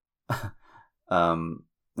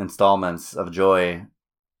installments of joy,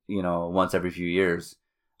 you know, once every few years.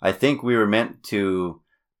 I think we were meant to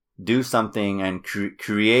do something and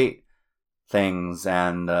create things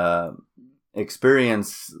and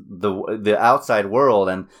experience the outside world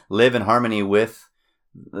and live in harmony with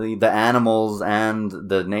the animals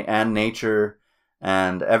and and nature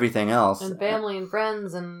and everything else, and family and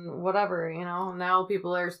friends and whatever, you know. Now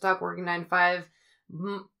people are stuck working 9 to 5.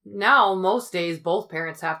 Now most days both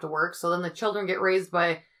parents have to work, so then the children get raised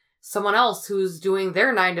by someone else who's doing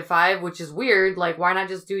their 9 to 5, which is weird. Like, why not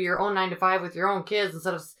just do your own 9 to 5 with your own kids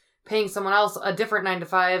instead of paying someone else a different 9 to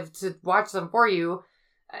 5 to watch them for you?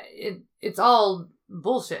 It's all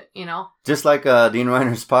bullshit, you know. Just like Dean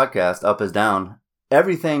Reiner's podcast, Up is Down.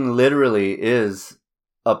 Everything literally is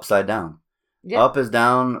upside down. Yeah. Up is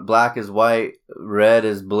down, black is white, red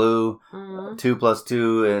is blue. Mm-hmm. 2 plus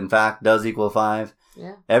 2, in fact, does equal 5.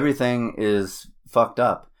 Yeah. Everything is fucked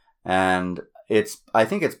up, and I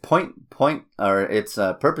think it's it's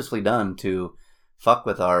purposely done to fuck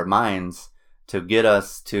with our minds, to get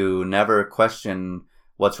us to never question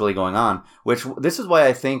what's really going on. Which this is why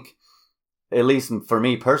I think, at least for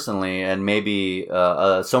me personally, and maybe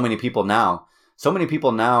so many people now,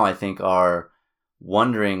 I think are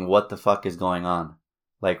wondering what the fuck is going on.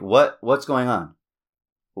 Like what's going on?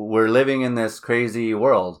 We're living in this crazy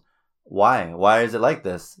world. Why? Why is it like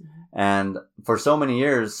this? And for so many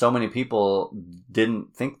years, so many people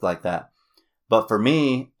didn't think like that. But for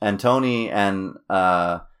me and Tony and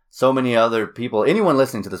so many other people, anyone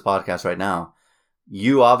listening to this podcast right now,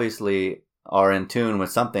 you obviously are in tune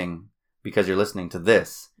with something because you're listening to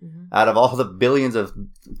this. Mm-hmm. Out of all the billions of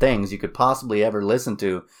things you could possibly ever listen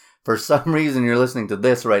to, for some reason you're listening to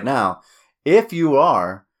this right now. If you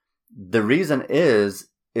are, the reason is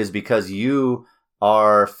because you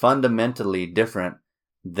are fundamentally different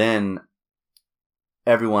than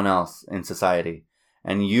everyone else in society.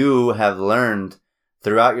 And you have learned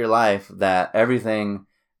throughout your life that everything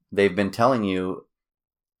they've been telling you,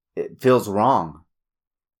 it feels wrong.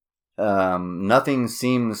 Nothing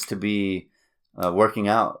seems to be working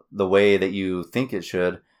out the way that you think it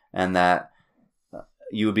should, and that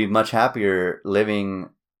you would be much happier living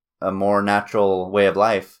a more natural way of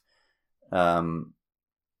life.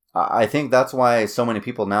 I think that's why so many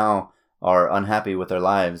people now are unhappy with their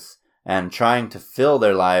lives and trying to fill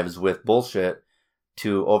their lives with bullshit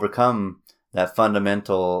to overcome that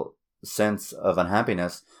fundamental sense of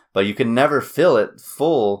unhappiness. But you can never fill it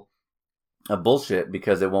full of bullshit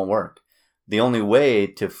because it won't work. The only way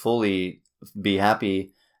to fully be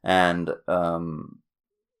happy and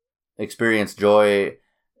experience joy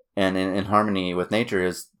and in harmony with nature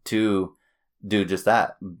is to do just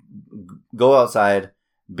that. Go outside,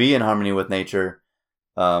 be in harmony with nature,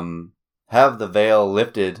 have the veil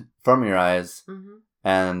lifted from your eyes. Mm-hmm.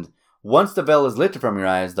 And once the veil is lifted from your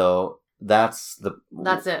eyes, though, that's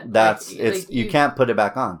it. You can't put it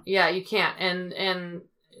back on. Yeah, you can't. And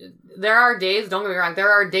there are days, don't get me wrong,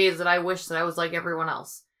 there are days that I wish that I was like everyone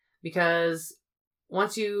else. Because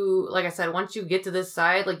once you, like I said, once you get to this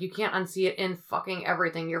side, like, you can't unsee it in fucking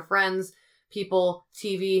everything. Your friends, people,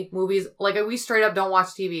 TV, movies. Like, we straight up don't watch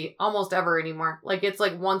TV almost ever anymore. Like, it's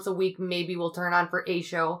like once a week maybe we'll turn on for a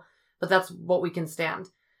show, but that's what we can stand.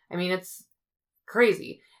 I mean, it's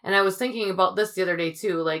crazy. And I was thinking about this the other day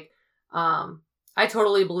too. Like, I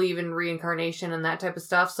totally believe in reincarnation and that type of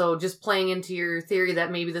stuff. So just playing into your theory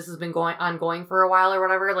that maybe this has been ongoing for a while or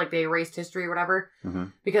whatever, like they erased history or whatever. Mm-hmm.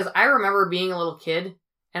 Because I remember being a little kid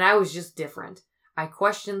and I was just different. I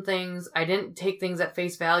questioned things. I didn't take things at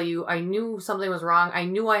face value. I knew something was wrong. I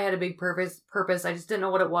knew I had a big purpose. I just didn't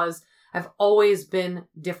know what it was. I've always been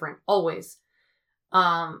different. Always.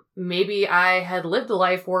 Maybe I had lived a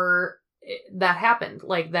life where that happened.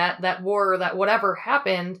 Like that war, that whatever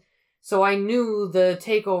happened. So I knew the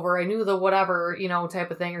takeover, I knew the whatever, type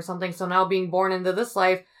of thing or something. So now being born into this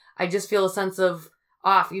life, I just feel a sense of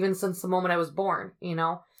off, even since the moment I was born,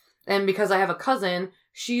 And because I have a cousin,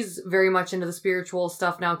 she's very much into the spiritual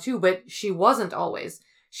stuff now too, but she wasn't always.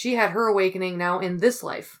 She had her awakening now in this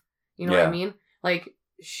life. You know what I mean? Like,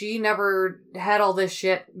 she never had all this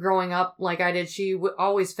shit growing up like I did. She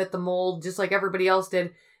always fit the mold just like everybody else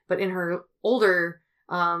did. But in her older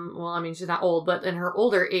she's not old, but in her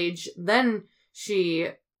older age, then she,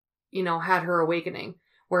 had her awakening.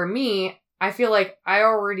 Where me, I feel like I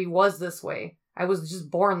already was this way. I was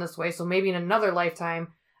just born this way. So maybe in another lifetime,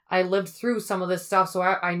 I lived through some of this stuff. So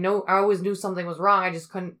I always knew something was wrong. I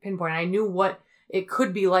just couldn't pinpoint it. I knew what it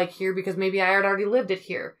could be like here because maybe I had already lived it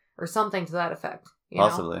here or something to that effect.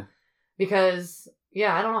 Possibly. Because,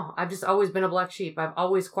 I don't know. I've just always been a black sheep. I've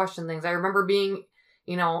always questioned things. I remember being,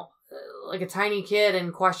 like a tiny kid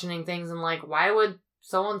and questioning things and like, why would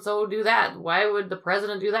so-and-so do that? Why would the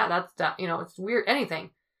president do that? That's, it's weird.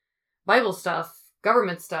 Anything. Bible stuff,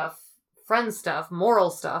 government stuff, friend stuff, moral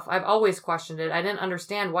stuff. I've always questioned it. I didn't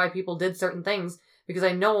understand why people did certain things because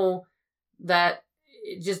I know that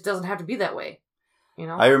it just doesn't have to be that way.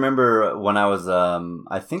 I remember when I was,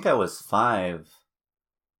 I think I was 5.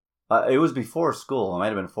 It was before school. It might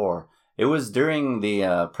have been 4. It was during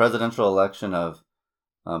the presidential election of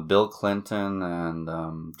Bill Clinton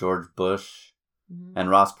and George Bush, mm-hmm. and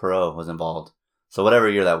Ross Perot was involved. So whatever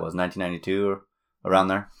year that was, 1992 or around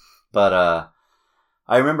there. But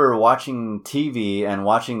I remember watching TV and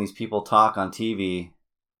watching these people talk on TV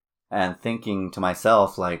and thinking to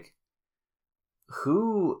myself, like,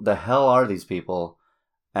 who the hell are these people?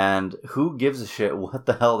 And who gives a shit what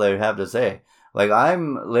the hell they have to say? Like,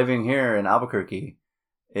 I'm living here in Albuquerque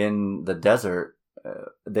in the desert.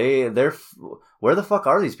 They're where the fuck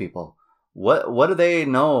are these people? What do they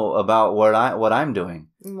know about what I'm doing?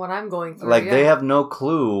 What I'm going through? Like, they have no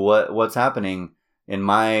clue what's happening in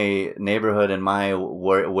my neighborhood, in my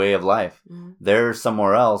way of life. Mhm. They're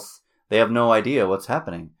somewhere else. They have no idea what's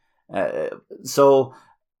happening. So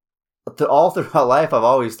all throughout life,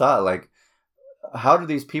 I've always thought, like, how do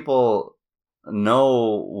these people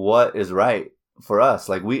know what is right for us?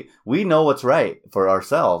 Like, we know what's right for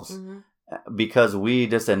ourselves because we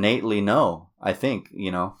just innately know, I think,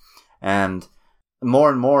 and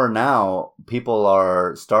more now people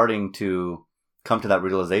are starting to come to that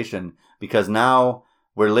realization, because now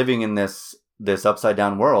we're living in this upside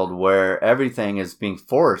down world where everything is being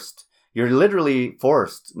forced. You're literally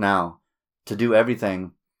forced now to do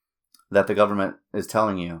everything that the government is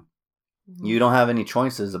telling you. You don't have any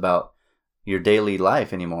choices about your daily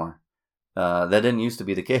life anymore. That didn't used to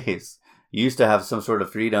be the case. You used to have some sort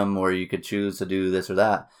of freedom where you could choose to do this or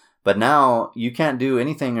that. But now you can't do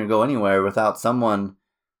anything or go anywhere without someone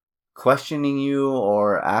questioning you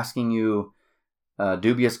or asking you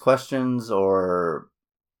dubious questions or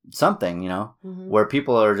something, where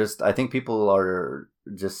people are just, I think people are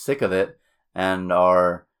just sick of it, and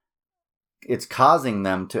it's causing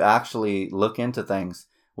them to actually look into things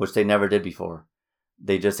which they never did before.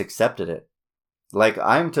 They just accepted it. Like,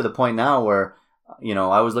 I'm to the point now where,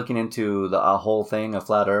 I was looking into the whole thing of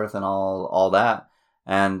flat earth and all that.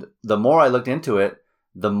 And the more I looked into it,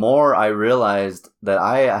 the more I realized that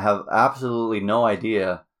I have absolutely no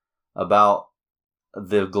idea about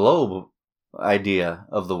the globe idea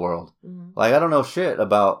of the world. Like, I don't know shit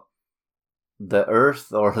about the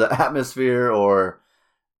earth or the atmosphere or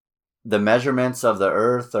the measurements of the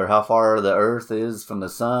earth or how far the earth is from the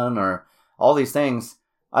sun or all these things.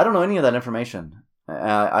 I don't know any of that information.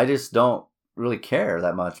 I just don't really care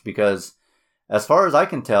that much, because as far as I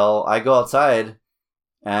can tell, I go outside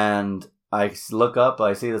and I look up,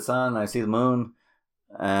 I see the sun, I see the moon,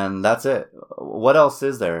 and that's it. What else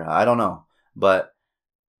is there? I don't know. But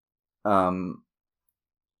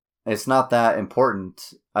it's not that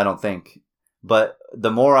important, I don't think. But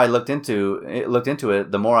the more I looked into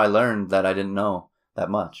it, the more I learned that I didn't know that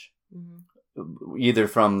much. Either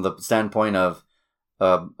from the standpoint of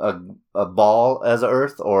a ball as a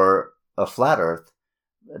Earth or a flat Earth.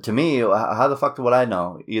 To me, how the fuck would I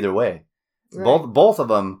know either way? Right. Both of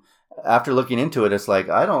them. After looking into it, it's like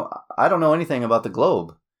I don't know anything about the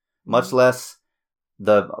globe, much less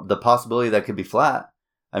the possibility that it could be flat.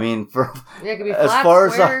 I mean, it could be flat,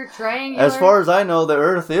 square, triangular. As far as I know, the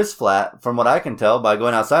Earth is flat. From what I can tell by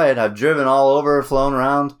going outside, I've driven all over, flown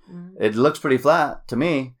around. It looks pretty flat to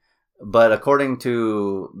me. But according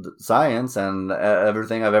to science and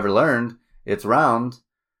everything I've ever learned, it's round.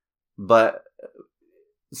 But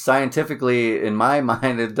scientifically, in my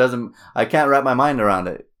mind, it doesn't. I can't wrap my mind around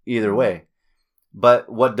it either way. But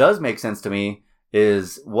what does make sense to me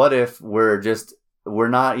is, what if we're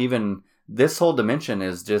not even. This whole dimension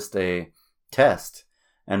is just a test,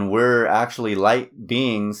 and we're actually light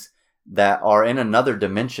beings that are in another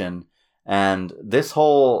dimension, and this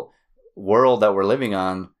whole world that we're living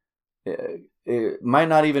on, it might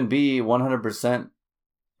not even be 100%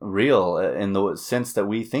 real in the sense that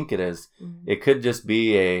we think it is. It could just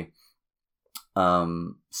be a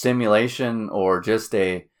simulation, or just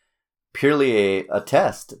purely a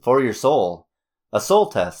test for your soul, a soul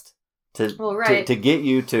test. To get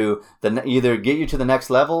you to either get you to the next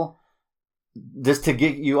level, just to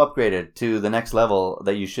get you upgraded to the next level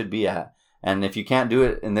that you should be at. And if you can't do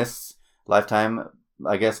it in this lifetime,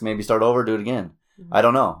 I guess maybe start over, do it again. I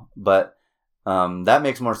don't know, but that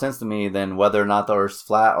makes more sense to me than whether or not the Earth's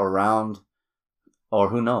flat or round, or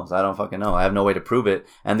who knows. I don't fucking know. I have no way to prove it,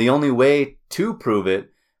 and the only way to prove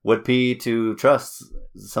it would be to trust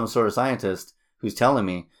some sort of scientist who's telling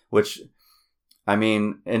me, which. I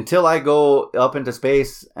mean, until I go up into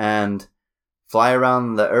space and fly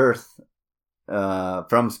around the Earth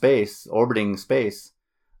from space, orbiting space,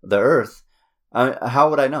 the Earth, how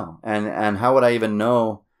would I know? And how would I even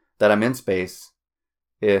know that I'm in space?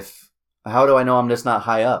 How do I know I'm just not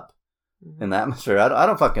high up in the atmosphere? I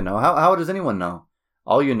don't fucking know. How does anyone know?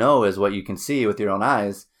 All you know is what you can see with your own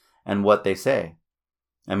eyes and what they say.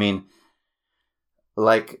 I mean,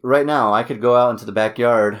 like right now, I could go out into the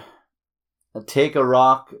backyard, take a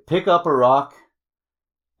rock, pick up a rock,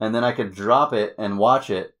 and then I could drop it and watch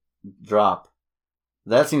it drop.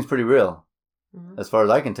 That seems pretty real, as far as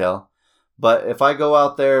I can tell. But if I go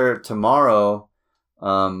out there tomorrow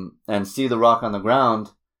and see the rock on the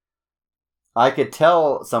ground, I could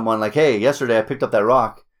tell someone, like, hey, yesterday I picked up that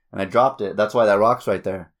rock and I dropped it. That's why that rock's right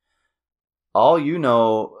there. All you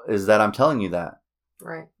know is that I'm telling you that.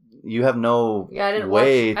 Right. You have no I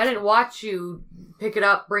didn't watch you pick it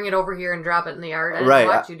up, bring it over here, and drop it in the yard. I didn't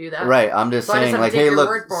watch you do that. Right. I'm just saying, like, hey,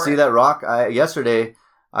 look, see that rock? Yesterday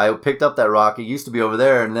I picked up that rock. It used to be over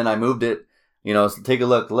there, and then I moved it. So take a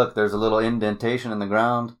look. Look, there's a little indentation in the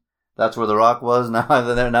ground. That's where the rock was.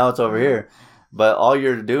 Now it's over here. But all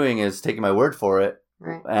you're doing is taking my word for it.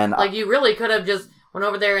 Right. And you really could have just went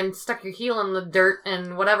over there and stuck your heel in the dirt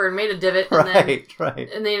and whatever and made a divot. And right.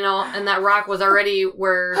 And then, and that rock was already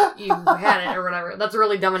where you had it or whatever. That's a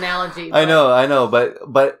really dumb analogy. I know.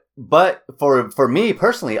 But for me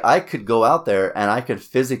personally, I could go out there and I could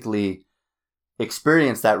physically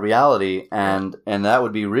experience that reality and that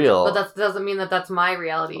would be real. But that doesn't mean that that's my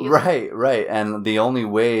reality either. Right. And the only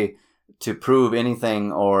way to prove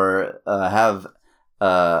anything or have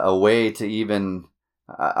a way to even...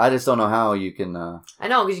 I just don't know how you can... I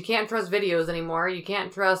know, because you can't trust videos anymore. You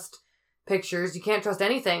can't trust pictures. You can't trust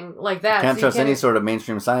anything like that. You can't trust any sort of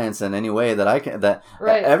mainstream science in any way that I can...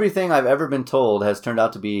 Right. Everything I've ever been told has turned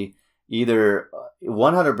out to be either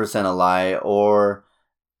 100% a lie or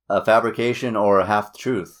a fabrication or a half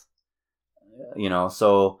truth.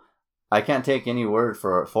 So I can't take any word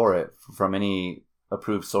for it from any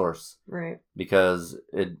approved source. Right. Because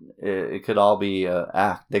it could all be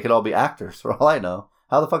they could all be actors for all I know.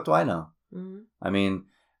 How the fuck do I know? Mm-hmm. I mean,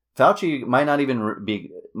 Fauci might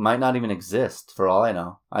not even exist for all I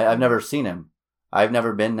know. I've never seen him. I've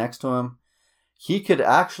never been next to him. He could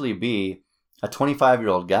actually be a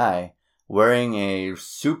 25-year-old guy wearing a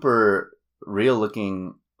super real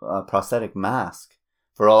looking prosthetic mask.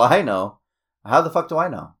 For all I know, how the fuck do I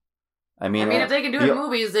know? I mean, if they can do it in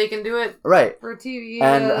movies, they can do it right for TV.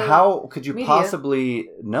 And how could you media. possibly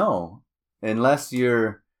know unless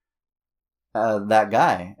you're that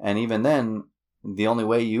guy? And even then, the only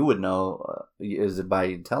way you would know is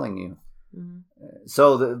by telling you. Mm-hmm.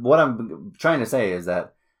 So what I'm trying to say is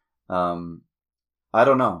that I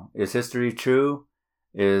don't know. Is history true?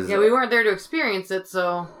 We weren't there to experience it,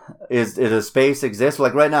 so... Is a space exist?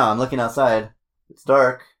 Like right now, I'm looking outside. It's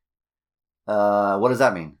dark. What does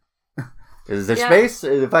that mean? Is there space?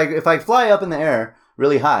 If I fly up in the air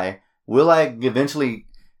really high, will I eventually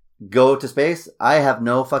go to space? I have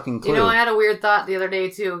no fucking clue. I had a weird thought the other day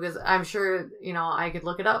too, because I'm sure, I could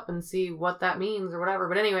look it up and see what that means or whatever.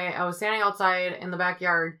 But anyway, I was standing outside in the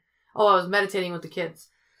backyard. I was meditating with the kids.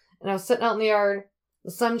 And I was sitting out in the yard,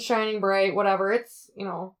 the sun's shining bright, whatever. It's, I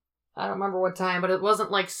don't remember what time, but it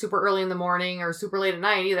wasn't like super early in the morning or super late at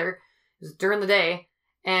night either. It was during the day.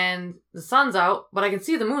 And the sun's out, but I can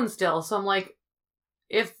see the moon still. So I'm like,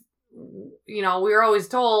 if, we were always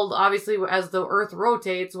told, obviously, as the Earth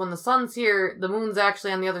rotates, when the sun's here, the moon's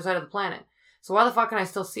actually on the other side of the planet. So why the fuck can I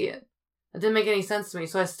still see it? It didn't make any sense to me.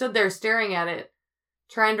 So I stood there staring at it,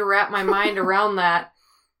 trying to wrap my mind around that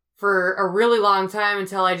for a really long time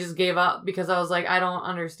until I just gave up because I was like, I don't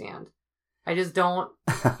understand. I just don't,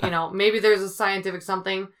 maybe there's a scientific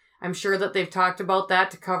something. I'm sure that they've talked about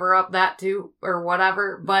that to cover up that too, or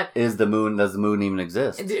whatever, but... does the moon even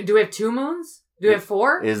exist? Do we have 2 moons? Do we have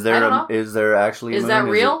 4? Is there actually a moon? Is that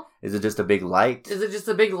real? Is it just a big light? Is it just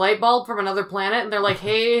a big light bulb from another planet? And they're like,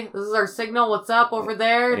 hey, this is our signal, what's up over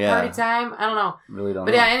there? Party time? I don't know. Really don't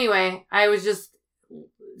know. But yeah, anyway, I was just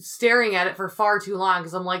staring at it for far too long,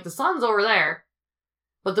 because I'm like, the sun's over there,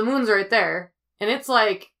 but the moon's right there. And it's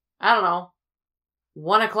like, I don't know,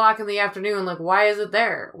 1:00 in the afternoon, like, why is it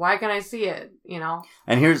there? Why can I see it?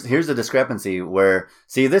 And here's the discrepancy where,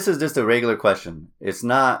 see, this is just a regular question. It's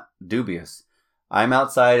not dubious. I'm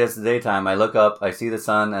outside, it's the daytime, I look up, I see the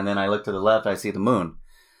sun, and then I look to the left, I see the moon.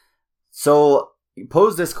 So,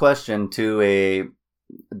 pose this question to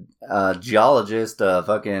a geologist, a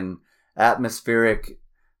fucking atmospheric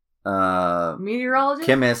meteorologist?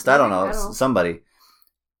 Chemist, I don't know, somebody.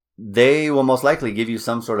 They will most likely give you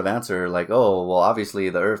some sort of answer like, oh, well, obviously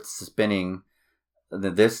the Earth's spinning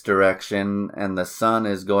this direction and the sun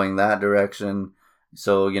is going that direction.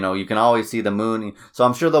 So, you can always see the moon. So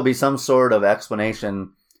I'm sure there'll be some sort of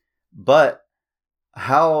explanation. But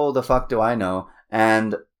how the fuck do I know?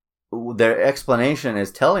 And their explanation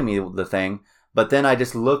is telling me the thing, but then I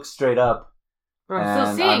just look straight up.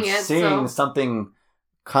 I'm still seeing something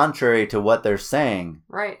contrary to what they're saying.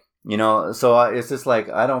 Right. So it's just like,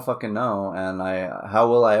 I don't fucking know, and how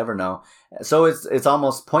will I ever know? So it's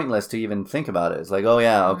almost pointless to even think about it. It's like, oh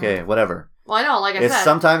yeah, okay, whatever. Well, I know, like I said,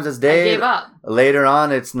 sometimes it's day. I gave up. Later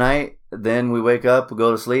on, it's night. Then we wake up, we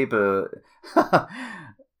go to sleep.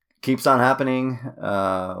 Keeps on happening.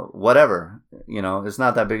 Whatever. It's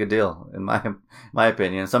not that big a deal in my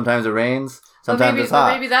opinion. Sometimes it rains. Sometimes it's hot.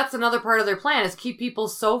 But maybe that's another part of their plan, is keep people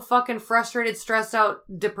so fucking frustrated, stressed out,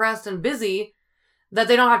 depressed, and busy that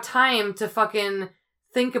they don't have time to fucking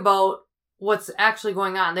think about what's actually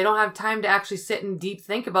going on. They don't have time to actually sit and deep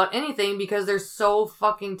think about anything because they're so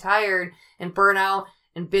fucking tired and burnt out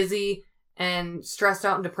and busy and stressed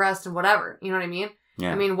out and depressed and whatever. You know what I mean?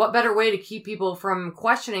 Yeah. I mean, what better way to keep people from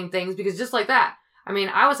questioning things? Because just like that, I mean,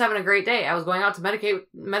 I was having a great day. I was going out to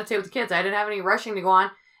meditate with the kids. I didn't have any rushing to go on.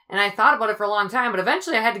 And I thought about it for a long time, but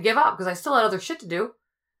eventually I had to give up because I still had other shit to do.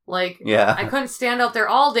 Like, yeah. I couldn't stand out there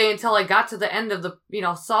all day until I got to the end of the,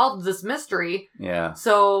 solved this mystery. Yeah.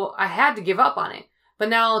 So I had to give up on it. But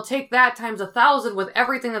now take that times 1,000 with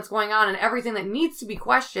everything that's going on and everything that needs to be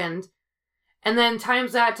questioned. And then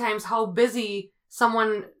times that times how busy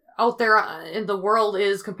someone out there in the world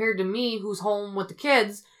is compared to me who's home with the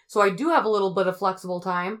kids. So I do have a little bit of flexible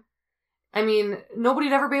time. I mean,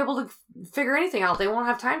 nobody'd ever be able to figure anything out. They won't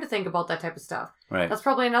have time to think about that type of stuff. Right. That's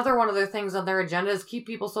probably another one of their things on their agenda is keep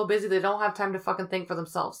people so busy they don't have time to fucking think for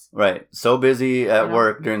themselves. Right. So busy at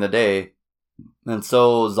work during the day and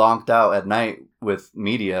so zonked out at night with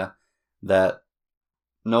media that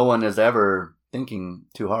no one is ever thinking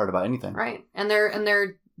too hard about anything. Right. And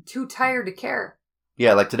they're too tired to care.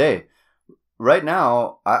 Yeah, like today. Right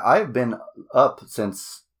now, I've been up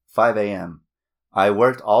since 5 a.m. I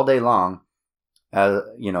worked all day long.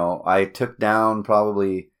 I took down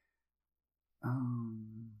probably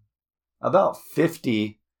about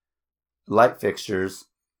 50 light fixtures.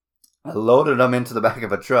 I loaded them into the back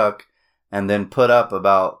of a truck and then put up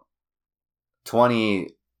about 20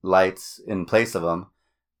 lights in place of them.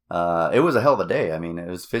 It was a hell of a day. I mean, it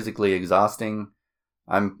was physically exhausting.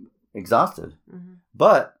 I'm exhausted. Mm-hmm.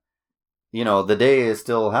 But, the day is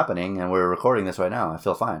still happening and we're recording this right now. I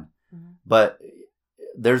feel fine. Mm-hmm. But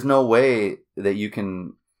there's no way that you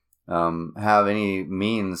can have any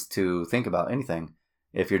means to think about anything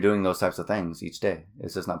if you're doing those types of things each day.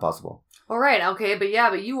 It's just not possible. All right. Okay.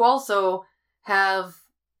 But you also have,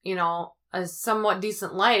 a somewhat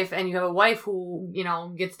decent life and you have a wife who,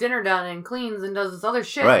 gets dinner done and cleans and does this other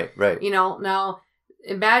shit. Right. Now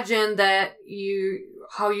imagine that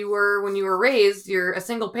how you were when you were raised. You're a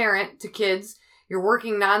single parent to kids. You're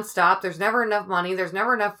working nonstop. There's never enough money. There's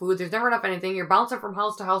never enough food. There's never enough anything. You're bouncing from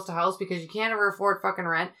house to house to house because you can't ever afford fucking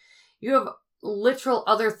rent. You have literal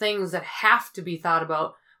other things that have to be thought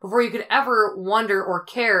about before you could ever wonder or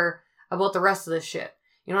care about the rest of this shit.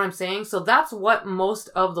 You know what I'm saying? So that's what most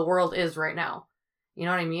of the world is right now. You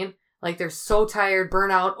know what I mean? Like they're so tired,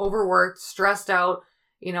 burnout, overworked, stressed out.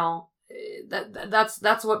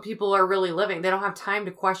 That's what people are really living. They don't have time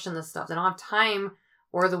to question this stuff. They don't have time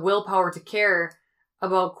or the willpower to care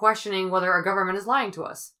about questioning whether our government is lying to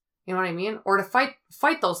us. You know what I mean? Or to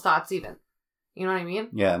fight those thoughts even. You know what I mean?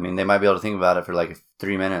 Yeah, I mean, they might be able to think about it for like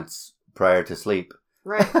 3 minutes prior to sleep.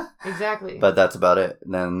 Right, exactly. But that's about it.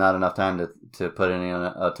 Then not enough time to put any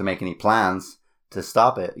to make any plans to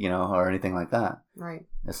stop it, or anything like that. Right.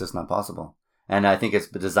 It's just not possible. And I think it's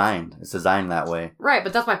designed. It's designed that way. Right,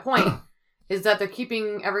 but that's my point. Is that they're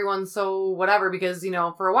keeping everyone so whatever because,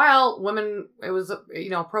 for a while, women, it was,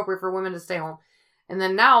 appropriate for women to stay home. And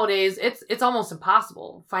then nowadays, it's almost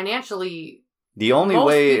impossible. Financially, the only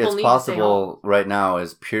way it's possible right now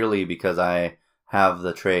is purely because I have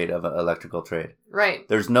the trade of an electrical trade. Right.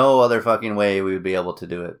 There's no other fucking way we would be able to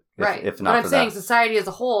do it. Right. If not but I'm saying society as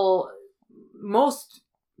a whole, most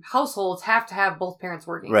households have to have both parents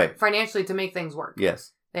working. Right. Financially to make things work.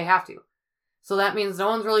 Yes. They have to. So that means no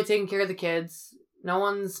one's really taking care of the kids. No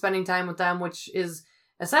one's spending time with them, which is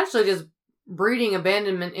essentially just breeding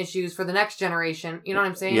abandonment issues for the next generation. You know what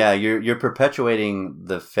I'm saying? Yeah, you're perpetuating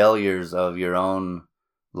the failures of your own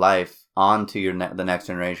life onto the next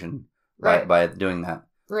generation by doing that.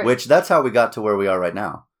 Right. Which that's how we got to where we are right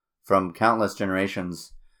now. From countless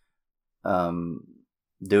generations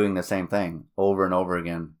doing the same thing over and over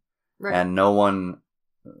again. Right. And no one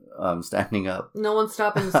standing up. No one's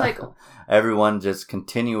stopping the cycle. Everyone just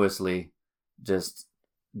continuously just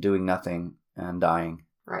doing nothing and dying.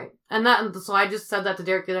 Right. And so I just said that to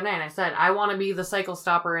Derek the other night. And I said, I want to be the cycle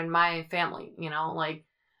stopper in my family.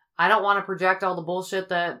 I don't want to project all the bullshit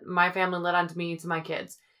that my family let onto me to my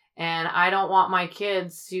kids. And I don't want my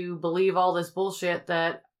kids to believe all this bullshit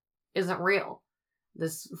that isn't real.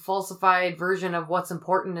 This falsified version of what's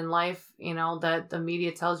important in life, that the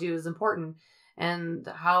media tells you is important. And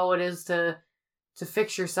how it is to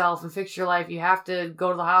fix yourself and fix your life. You have to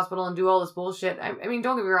go to the hospital and do all this bullshit. I mean,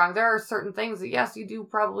 don't get me wrong. There are certain things that, yes, you do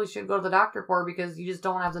probably should go to the doctor for because you just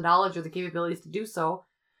don't have the knowledge or the capabilities to do so.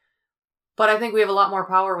 But I think we have a lot more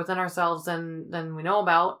power within ourselves than we know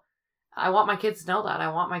about. I want my kids to know that. I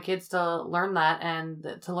want my kids to learn that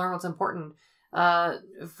and to learn what's important.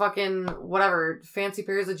 Fucking whatever. Fancy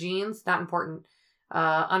pairs of jeans, not important.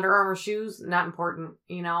 Under Armour shoes, not important.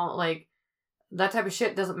 That type of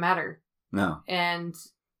shit doesn't matter. No. And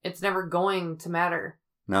it's never going to matter.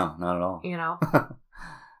 No, not at all. You know?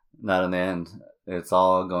 Not in the end. it's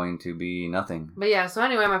all going to be nothing. But yeah, so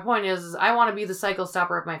anyway, my point is I want to be the cycle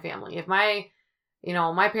stopper of my family. If my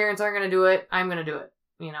parents aren't going to do it, I'm going to do it,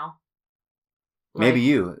 Maybe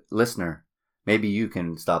you, listener, maybe you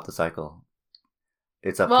can stop the cycle.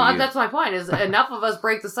 It's up to you. Well, that's my point, is enough of us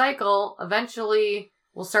break the cycle, eventually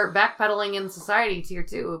we'll start backpedaling in society, tier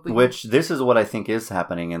 2. Which, this is what I think is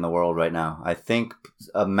happening in the world right now. I think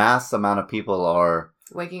a mass amount of people are...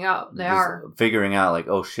 waking up. They are. Figuring out, like,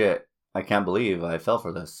 oh shit, I can't believe I fell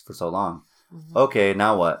for this for so long. Mm-hmm. Okay,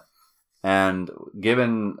 now what? And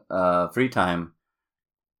given free time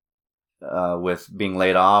with being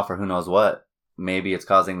laid off or who knows what, maybe it's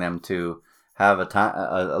causing them to have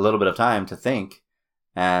a little bit of time to think.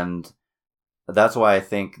 And that's why I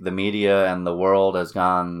think the media and the world has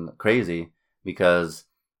gone crazy, because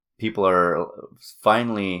people are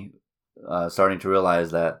finally starting to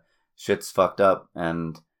realize that shit's fucked up,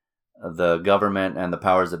 and the government and the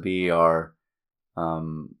powers that be are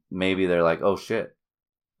maybe they're like, oh shit,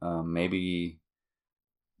 maybe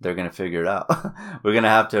they're gonna figure it out. We're gonna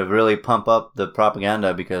have to really pump up the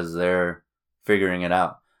propaganda because they're figuring it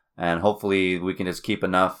out, and hopefully we can just keep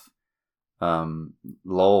enough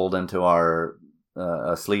lulled into our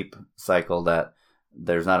sleep cycle that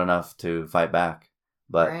there's not enough to fight back.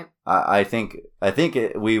 But right. I think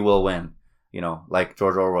we will win. Like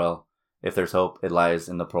George Orwell, if there's hope, it lies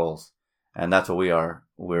in the proles, and that's what we are.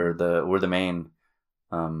 We're the main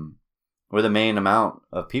amount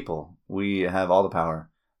of people. We have all the power.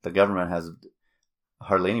 The government has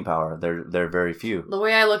hardly any power. They're very few. The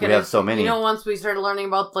way I look at it, we have so many. Once we started learning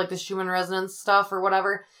about like the Schumann resonance stuff or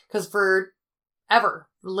whatever, because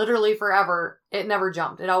literally forever, it never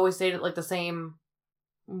jumped. It always stayed at like the same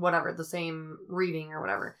reading or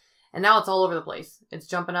whatever. And now it's all over the place. It's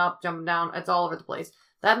jumping up, jumping down. It's all over the place.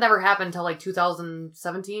 That never happened until like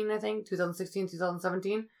 2017, I think. 2016,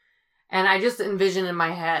 2017. And I just envision in my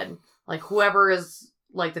head, like whoever is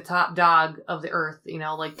like the top dog of the earth,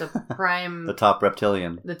 like the prime... the top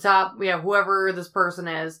reptilian. Whoever this person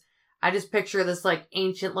is. I just picture this like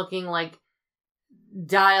ancient looking like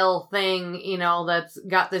dial thing, that's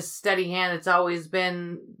got this steady hand. It's always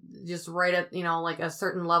been just right at, like a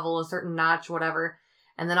certain level, a certain notch, whatever.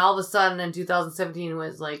 And then all of a sudden in 2017 it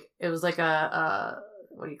was like a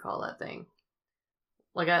what do you call that thing?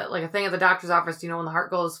 Like a thing at the doctor's office, when the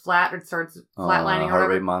heart goes flat, it starts flatlining or whatever. Heart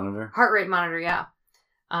rate monitor? Heart rate monitor, yeah.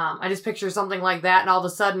 I just picture something like that, and all of a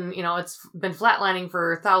sudden, it's been flatlining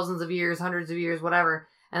for thousands of years, hundreds of years, whatever.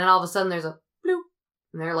 And then all of a sudden there's a bloop.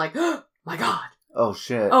 And they're like, oh my God. Oh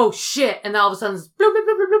shit. And then all of a sudden it's bloop, bloop,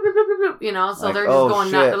 bloop, bloop, bloop, bloop, bloop, so like, they're just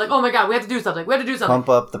going nuts. They're like, oh my God, we have to do something. Pump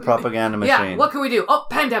up the propaganda machine. Yeah, what can we do? Oh,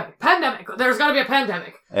 pandemic. There's gotta be a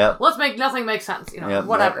pandemic. Yep. Let's make nothing make sense, yep.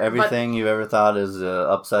 Whatever. Everything you've ever thought is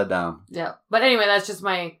upside down. Yeah. But anyway, that's just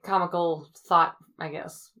my comical thought, I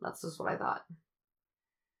guess. That's just what I thought.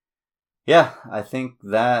 Yeah, I think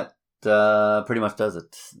that pretty much does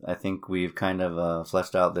it. I think we've kind of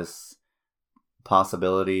fleshed out this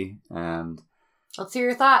possibility, and... let's hear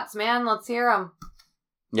your thoughts, man. Let's hear them.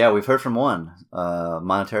 Yeah, we've heard from one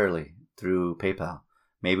monetarily through PayPal.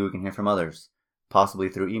 Maybe we can hear from others, possibly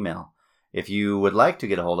through email. If you would like to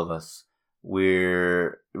get a hold of us,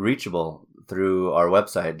 we're reachable through our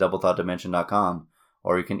website, doublethoughtdimension.com,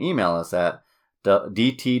 or you can email us at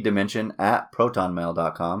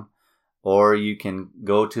dtdimension@protonmail.com, or you can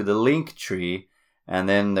go to the link tree, and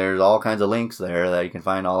then there's all kinds of links there that you can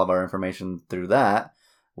find all of our information through that,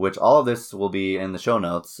 which all of this will be in the show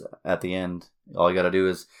notes at the end. All you got to do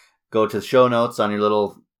is go to the show notes on your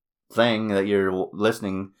little thing that you're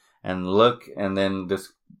listening and look, and then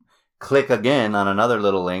just click again on another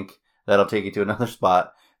little link that'll take you to another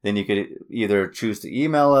spot. Then you could either choose to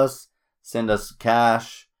email us, send us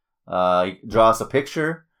cash, draw us a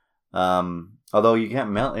picture. Although you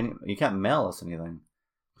can't mail us anything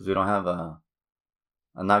because we don't have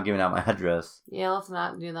I'm not giving out my address. Yeah, let's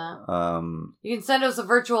not do that. You can send us a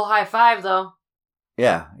virtual high five, though.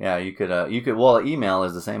 Yeah, you could. Well, email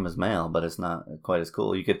is the same as mail, but it's not quite as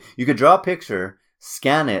cool. You could draw a picture,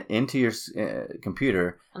 scan it into your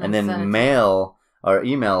computer, and then mail or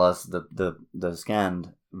email us the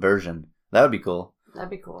scanned version. That would be cool. That'd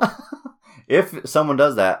be cool. If someone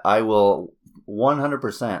does that, I will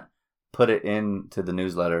 100% put it into the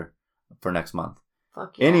newsletter for next month.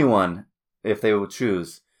 Fuck yeah. Anyone, if they would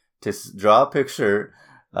choose to draw a picture,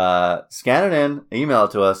 scan it in, email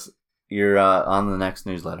it to us, you're on the next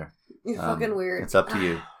newsletter. You're fucking weird. It's up to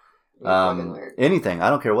you. You're fucking weird. Anything. I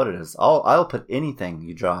don't care what it is. I'll put anything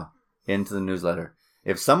you draw into the newsletter.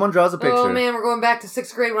 If someone draws a picture... Oh man, we're going back to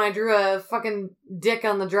 6th grade when I drew a fucking dick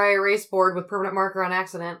on the dry erase board with permanent marker on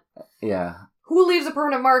accident. Yeah. Who leaves a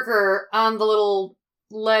permanent marker on the little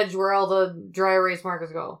ledge where all the dry erase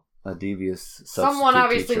markers go? A devious Someone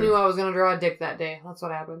obviously teacher. knew I was going to draw a dick that day. That's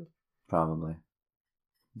what happened. Probably.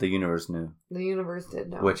 The universe knew. The universe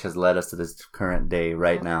did know. Which has led us to this current day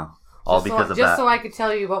right now. All because of that. Just so I could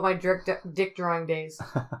tell you about my dick drawing days.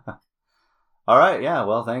 All right, yeah.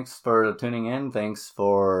 Well, thanks for tuning in. Thanks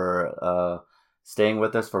for staying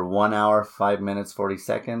with us for 1 hour, 5 minutes, 40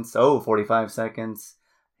 seconds. 45 seconds.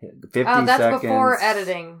 50 that's seconds. before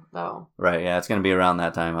editing, though. Right, yeah. It's going to be around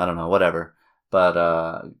that time. I don't know, whatever.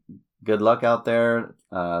 But good luck out there.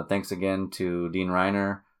 Thanks again to Dean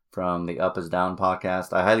Reiner from the Up is Down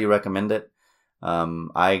podcast. I highly recommend it.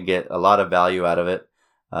 I get a lot of value out of it.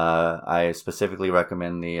 I specifically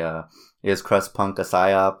recommend the Is Crust Punk a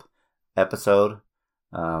PSYOP episode.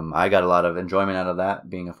 I got a lot of enjoyment out of that,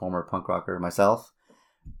 being a former punk rocker myself.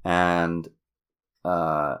 And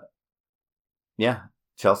yeah,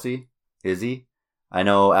 Chelsea, Izzy. I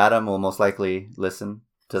know Adam will most likely listen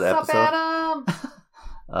to the What's episode. Up,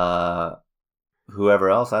 Adam?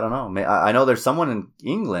 Whoever else, I don't know. I know there's someone in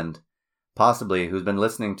England, possibly, who's been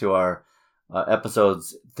listening to our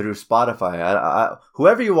episodes through Spotify.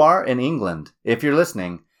 Whoever you are in England, if you're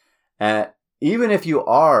listening, even if you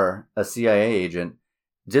are a CIA agent,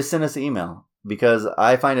 just send us an email, because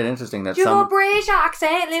I find it interesting that Do you have a British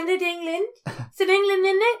accent? Lived in England? Is it England,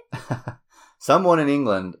 isn't it? someone in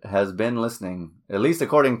England has been listening, at least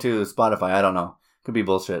according to Spotify. I don't know. Could be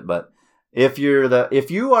bullshit, but if you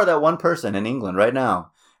are that one person in England right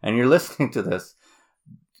now and you're listening to this,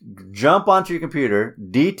 jump onto your computer,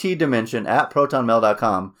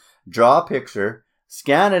 dtdimension@protonmail.com, draw a picture,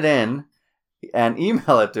 scan it in, and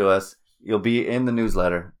email it to us. You'll be in the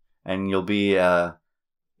newsletter, and you'll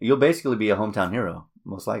basically be a hometown hero,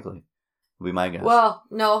 most likely. Will be my guess. Well,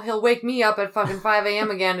 no, he'll wake me up at fucking 5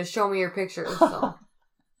 a.m. again to show me your pictures. So,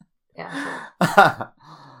 yeah. Sure.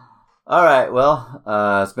 All right, well,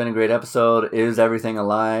 it's been a great episode. Is everything a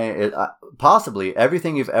lie? Possibly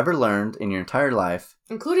everything you've ever learned in your entire life,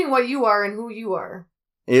 Including what you are and who you are,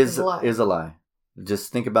 is a lie.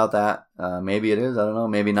 Just think about that. Maybe it is. I don't know.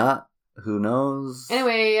 Maybe not. Who knows?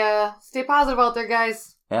 Anyway, stay positive out there,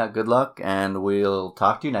 guys. Yeah, good luck, and we'll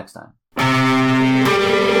talk to you next time. Bye.